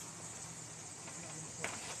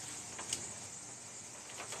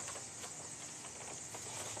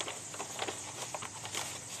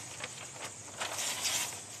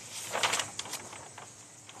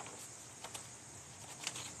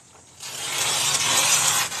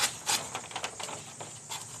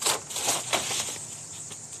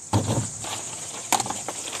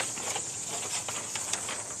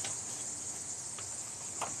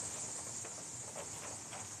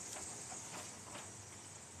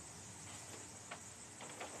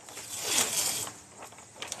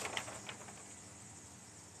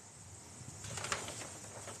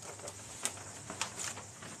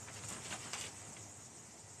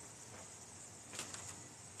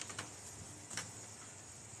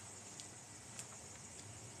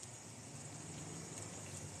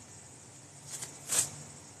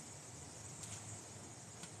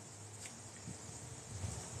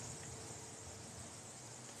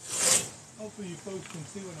 Hopefully you folks can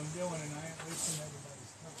see what I'm doing and I ain't wasting everybody's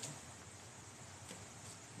time.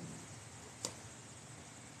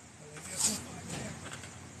 But I guess we'll find out.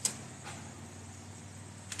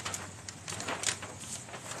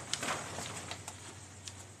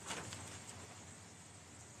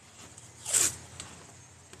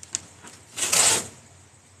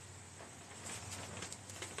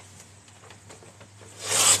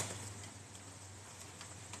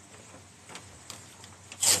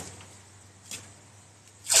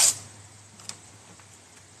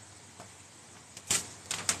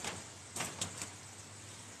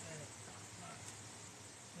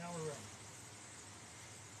 Now we're ready.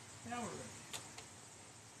 Now we're ready.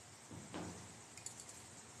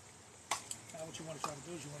 Now what you want to try to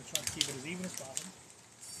do is you want to try to keep it as even as possible.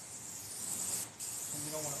 And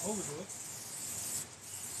you don't want to overdo it.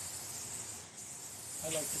 I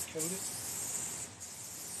like to coat it.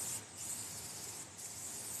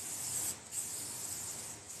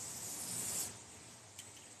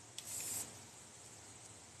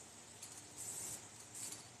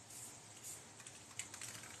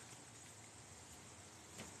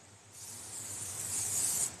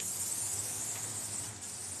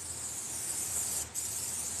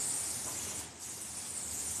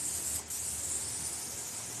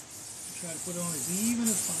 Try to put it on as even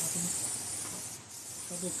as possible.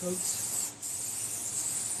 Couple of coats.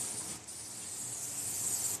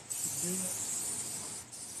 Do that.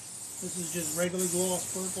 This is just regular gloss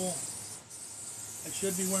purple. I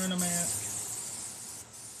should be wearing a mask.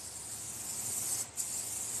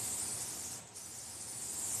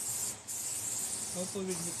 Hopefully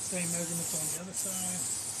we can get the same measurements on the other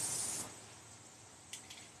side.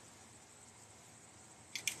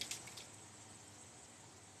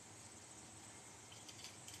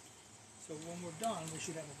 So when we're done, we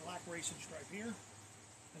should have a black racing stripe here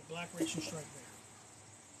and a black racing stripe there.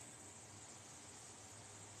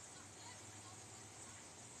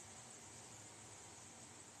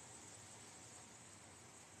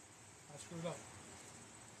 I screwed up.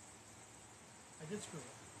 I did screw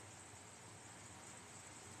up.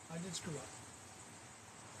 I did screw up.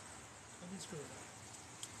 I did screw it up.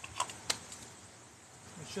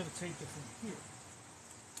 I should have taped it from here.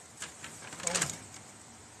 Oh.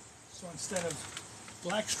 So instead of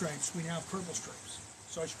black stripes, we now have purple stripes.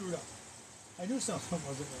 So I screwed up. I knew something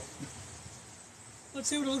wasn't right. Let's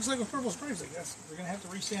see what it looks like with purple stripes, I guess. We're going to have to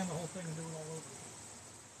resand the whole thing and do it all over again.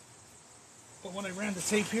 But when I ran the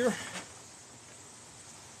tape here, oh,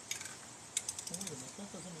 wait a minute, that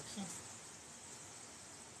doesn't make sense.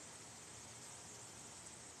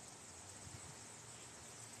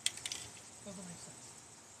 Doesn't make sense.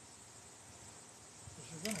 Because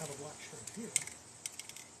you're going to have a black stripe here.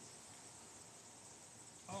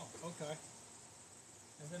 Oh, okay.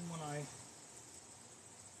 And then when I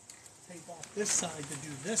tape off this side to do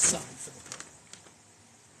this side for the tape,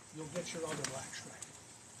 you'll get your other black stripe.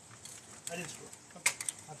 I didn't screw it. Okay.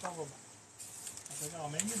 I thought we're back. Like,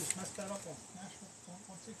 oh man, you just messed that up on Nashville,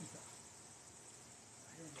 on Tiki Top.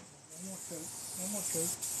 Here we go. One more coat. One more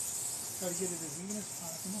coat. Try to get it as even as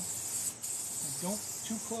possible. And don't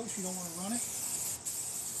too close. You don't want to run it.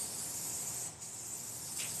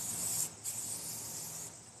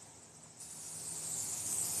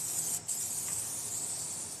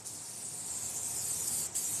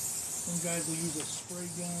 Some guys will use a spray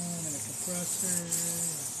gun and a compressor.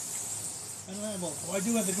 I don't have both. Well, I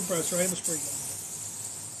do have the compressor. I have a spray gun.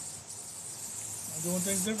 I'm doing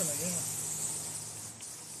things differently, yeah.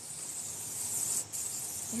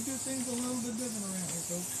 We do things a little bit different around here,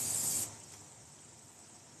 folks.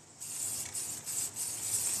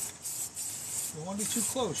 You don't want to be too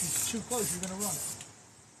close. If you're too close, you're going to run it.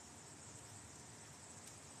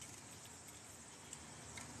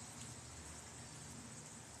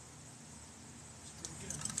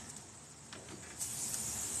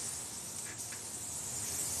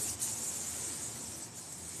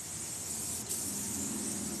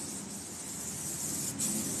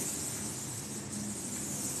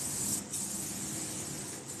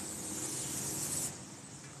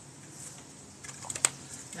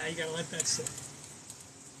 Now you gotta let that sit.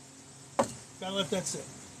 Gotta let that sit.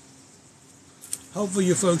 Hopefully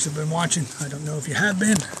you folks have been watching. I don't know if you have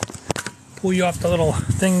been. Pull you off the little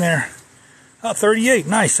thing there. Oh, 38,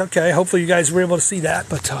 nice, okay. Hopefully you guys were able to see that,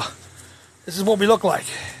 but this is what we look like.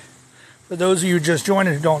 For those of you just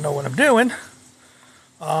joining who don't know what I'm doing,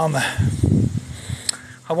 I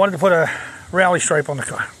wanted to put a rally stripe on the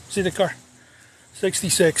car. See the car?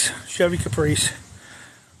 66 Chevy Caprice.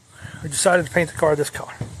 We decided to paint the car this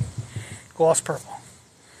color. Gloss purple.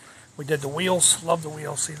 We did the wheels. Love the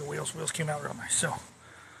wheels. See the wheels. Wheels came out real nice. So,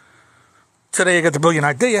 today I got the brilliant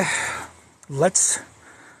idea. Let's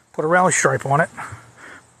put a rally stripe on it.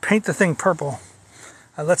 Paint the thing purple.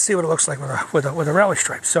 And let's see what it looks like with a rally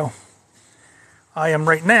stripe. So, I am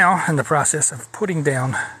right now in the process of putting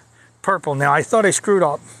down purple. Now, I thought I screwed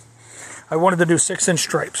up. I wanted to do 6-inch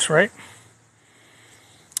stripes, right?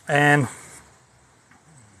 And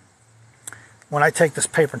when I take this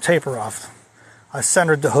paper and taper off, I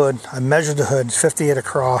centered the hood. I measured the hood, 58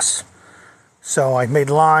 across. So I made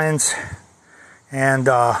lines, and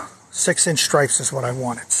 6-inch stripes is what I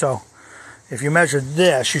wanted. So if you measure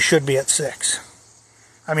this, you should be at 6.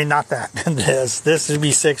 I mean, not that. This would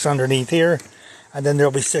be 6 underneath here, and then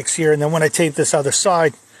there'll be 6 here. And then when I tape this other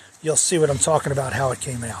side, you'll see what I'm talking about, how it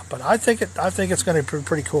came out. But I think it's going to be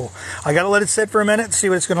pretty cool. I got to let it sit for a minute, see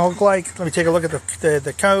what it's going to look like. Let me take a look at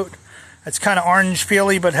the coat. It's kind of orange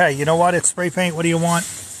peely, but hey, you know what? It's spray paint. What do you want?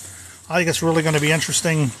 I think it's really going to be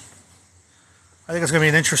interesting. I think it's going to be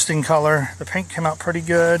an interesting color. The paint came out pretty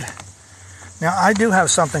good. Now, I do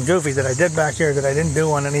have something goofy that I did back here that I didn't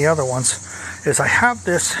do on any other ones. Is I have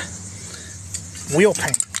this wheel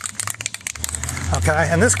paint. Okay,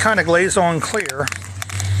 and this kind of glazed on clear.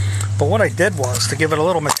 But what I did was to give it a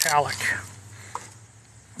little metallic.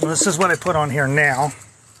 And this is what I put on here now.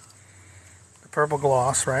 The purple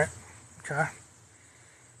gloss, right? Okay,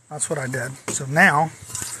 that's what I did. So now,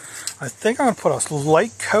 I think I'm going to put a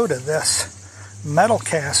light coat of this metal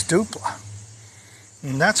cast Dupla.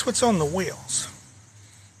 And that's what's on the wheels.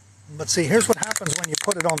 But see, here's what happens when you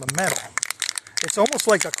put it on the metal. It's almost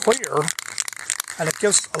like a clear, and it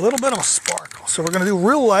gives a little bit of a sparkle. So we're going to do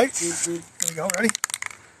real light. Here we go, ready?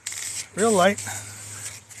 Real light.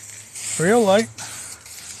 Real light.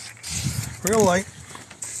 Real light.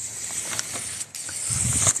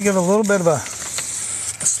 To give a little bit of a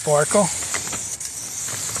sparkle.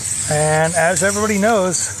 And as everybody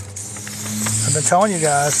knows, I've been telling you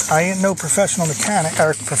guys, I ain't no professional mechanic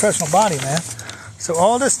or professional body man. So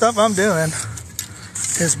all this stuff I'm doing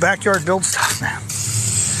is backyard build stuff, man.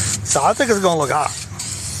 So I think it's going to look hot.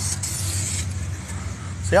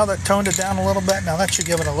 See how that toned it down a little bit? Now that should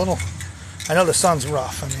give it a little, I know the sun's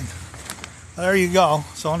rough. I mean, there you go.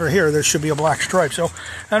 So under here, there should be a black stripe. So what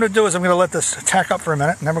I'm going to do is I'm going to let this tack up for a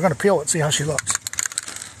minute, and then we're going to peel it, see how she looks.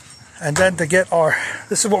 And then to get our,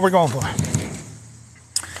 this is what we're going for.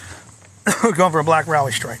 We're going for a black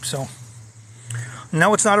rally stripe. So,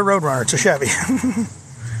 no, it's not a Roadrunner, it's a Chevy.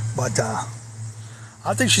 But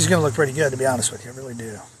I think she's going to look pretty good, to be honest with you. I really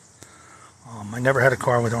do. I never had a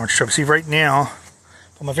car with orange strips. See, right now,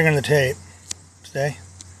 put my finger in the tape. See?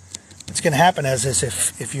 What's going to happen is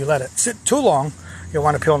if you let it sit too long, you'll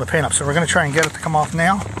want to peel the paint up. So we're going to try and get it to come off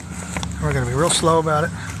now. And we're going to be real slow about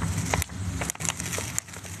it.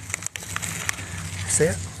 See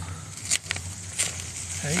it?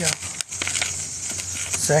 There you go.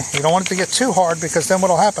 See? You don't want it to get too hard, because then what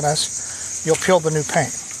will happen is you'll peel the new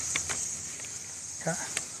paint. Okay?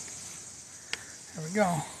 There we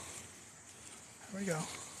go. There we go.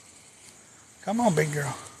 Come on, big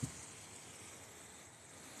girl.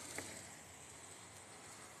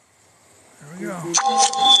 There we go.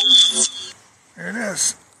 There it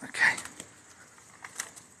is. Okay.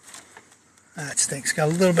 That stinks. Got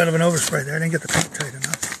a little bit of an overspray there. I didn't get the paint tight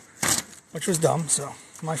enough, which was dumb, so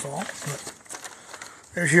my fault. But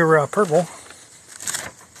there's your purple.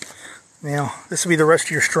 Now, this will be the rest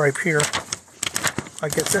of your stripe here. I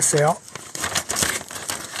get this out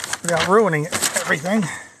without ruining everything.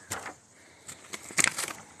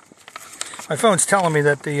 My phone's telling me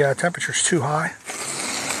that the temperature's too high.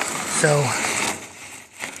 So,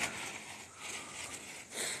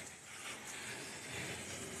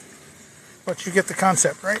 but you get the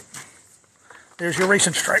concept, right? There's your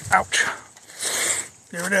racing stripe. Ouch.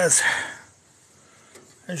 There it is.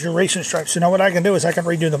 There's your racing stripe. So now what I can do is I can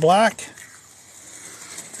redo the black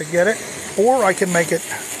to get it, or I can make it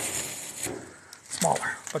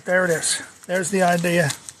smaller. But there it is. There's the idea.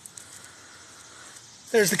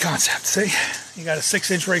 There's the concept. See? You got a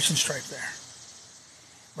 6-inch racing stripe there.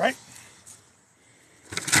 Right?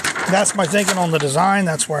 That's my thinking on the design.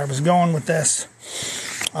 That's where I was going with this.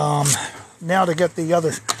 Now to get the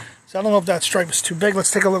other. So I don't know if that stripe is too big.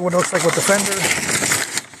 Let's take a look at what it looks like with the fender.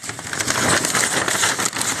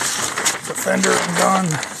 The fender I'm done.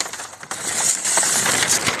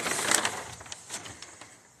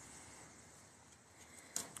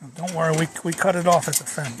 Don't worry, we cut it off at the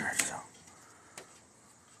fender. So.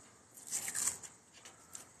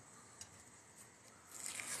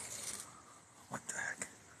 What the heck?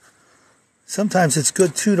 Sometimes it's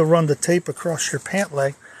good too to run the tape across your pant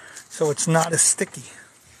leg so it's not as sticky.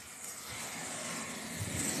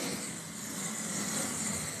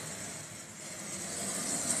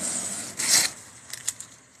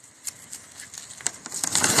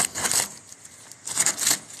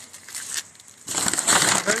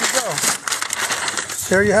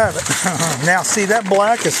 There you have it. Now see, that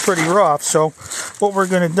black is pretty rough, so what we're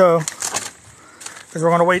going to do is we're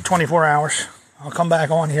going to wait 24 hours. I'll come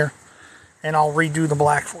back on here and I'll redo the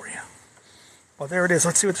black for you. Well, there it is.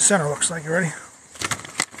 Let's see what the center looks like. You ready?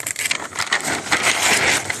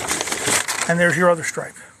 And there's your other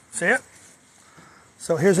stripe. See it?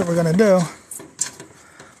 So here's what we're going to do.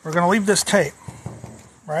 We're going to leave this tape,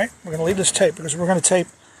 right? We're going to leave this tape because we're going to tape.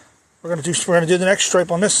 We're going to do the next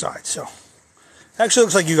stripe on this side. So. Actually,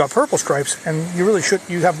 looks like you got purple stripes, and you really should.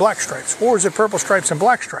 You have black stripes, or is it purple stripes and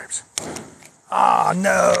black stripes? Ah,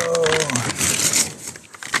 no!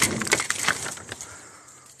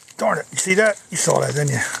 Darn it! You see that? You saw that, didn't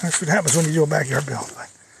you? That's what happens when you do a backyard build.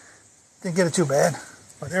 Didn't get it too bad,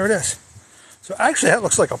 but there it is. So actually, that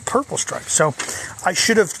looks like a purple stripe. So I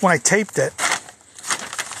should have, when I taped it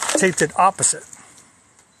opposite.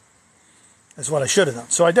 That's what I should have done.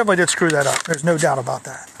 So I definitely did screw that up. There's no doubt about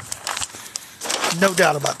that. No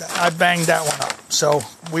doubt about that. I banged that one up. So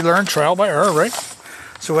we learned trial by error, right?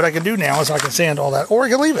 So what I can do now is I can sand all that, or I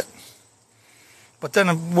can leave it. But then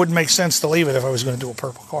it wouldn't make sense to leave it if I was going to do a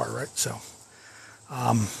purple car, right? So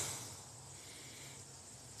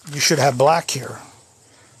you should have black here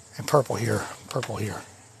and purple here, purple here.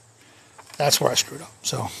 That's where I screwed up.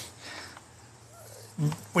 So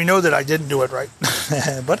we know that I didn't do it right,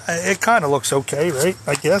 but it kind of looks okay, right?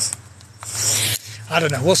 I guess. I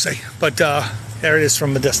don't know. We'll see. But there it is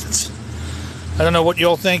from a distance. I don't know what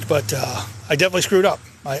you'll think, but I definitely screwed up.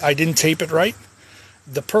 I didn't tape it right.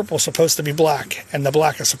 The purple's supposed to be black, and the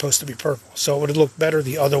black is supposed to be purple. So it would have looked better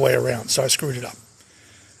the other way around. So I screwed it up.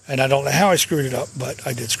 And I don't know how I screwed it up, but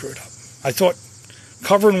I did screw it up. I thought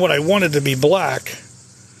covering what I wanted to be black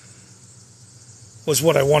was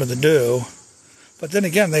what I wanted to do. But then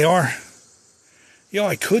again, they are... You know,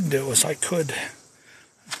 I could do is I could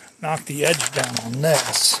knock the edge down on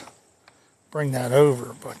this, bring that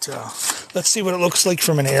over, but let's see what it looks like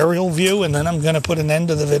from an aerial view, and then I'm going to put an end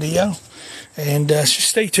to the video, and just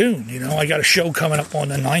stay tuned. You know, I got a show coming up on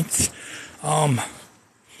the 9th.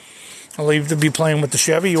 I'll either be playing with the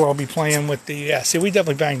Chevy, or I'll be playing with the, yeah, see, we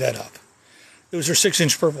definitely banged that up. Those are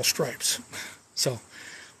 6-inch purple stripes, so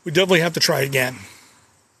we definitely have to try it again.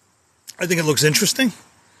 I think it looks interesting,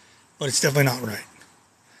 but it's definitely not right.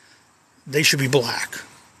 They should be black.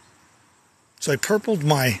 So I purpled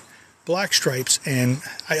my black stripes, and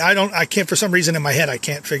I can't, for some reason in my head, I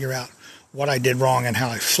can't figure out what I did wrong and how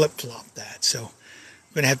I flip-flopped that. So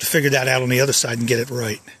I'm going to have to figure that out on the other side and get it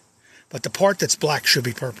right. But the part that's black should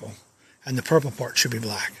be purple, and the purple part should be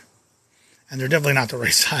black. And they're definitely not the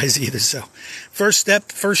right size either. So first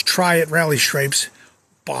step, first try at rally stripes,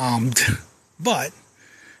 bombed. But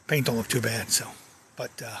paint don't look too bad. So,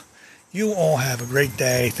 but you all have a great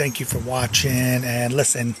day. Thank you for watching, and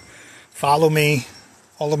listen, follow me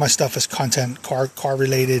all of my stuff is content, car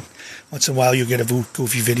related. Once in a while, you'll get a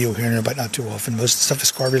goofy video here and there, but not too often. Most of the stuff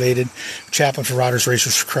is car related. Chaplain for Riders,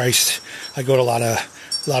 Racers for Christ. I go to a lot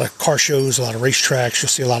of car shows, a lot of racetracks. You'll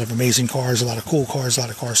see a lot of amazing cars, a lot of cool cars, a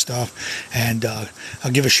lot of car stuff. And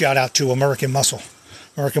I'll give a shout out to American Muscle.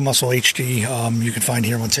 American Muscle HD, you can find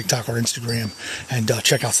here on TikTok or Instagram, and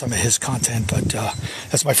check out some of his content. But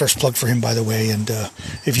that's my first plug for him, by the way. And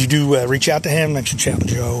if you do reach out to him, mention Chaplain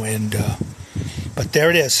Joe. And but there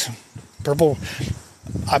it is, purple.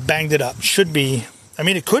 I banged it up. Should be. I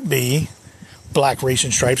mean, it could be black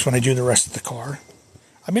racing stripes when I do the rest of the car.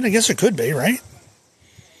 I mean, I guess it could be, right?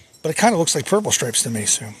 But it kind of looks like purple stripes to me.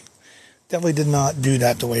 So definitely did not do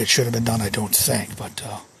that the way it should have been done, I don't think. But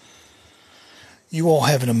you all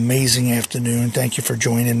have an amazing afternoon. Thank you for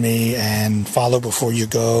joining me, and follow before you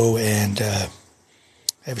go. And I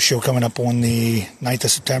have a show coming up on the 9th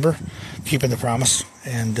of September, Keeping the Promise.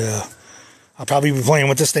 And I'll probably be playing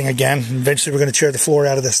with this thing again. Eventually, we're going to tear the floor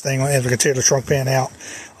out of this thing, and we're going to tear the trunk pan out.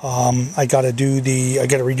 I got to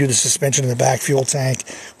redo the suspension in the back, fuel tank.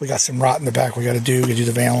 We got some rot in the back we got to do. We got to do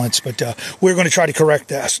the valance, but we're going to try to correct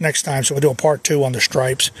this next time. So we'll do a part 2 on the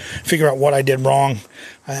stripes, figure out what I did wrong.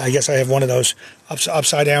 I guess I have one of those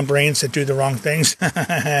upside down brains that do the wrong things.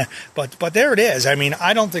 but there it is. I mean,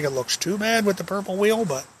 I don't think it looks too bad with the purple wheel,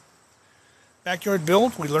 but backyard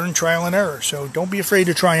build, we learn trial and error. So don't be afraid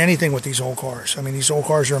to try anything with these old cars. I mean, these old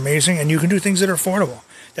cars are amazing, and you can do things that are affordable.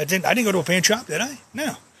 I didn't go to a paint shop, did I?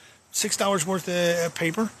 No. $6 worth of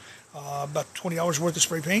paper, about $20 worth of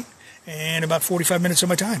spray paint, and about 45 minutes of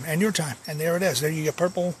my time and your time. And there it is. There you get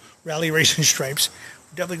purple rally racing stripes.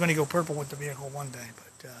 We're definitely going to go purple with the vehicle one day.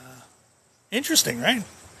 But interesting, right?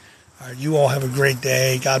 All right, you all have a great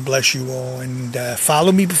day. God bless you all. And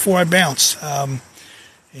follow me before I bounce.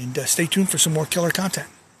 And stay tuned for some more killer content.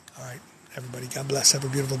 All right, everybody, God bless. Have a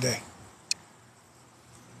beautiful day.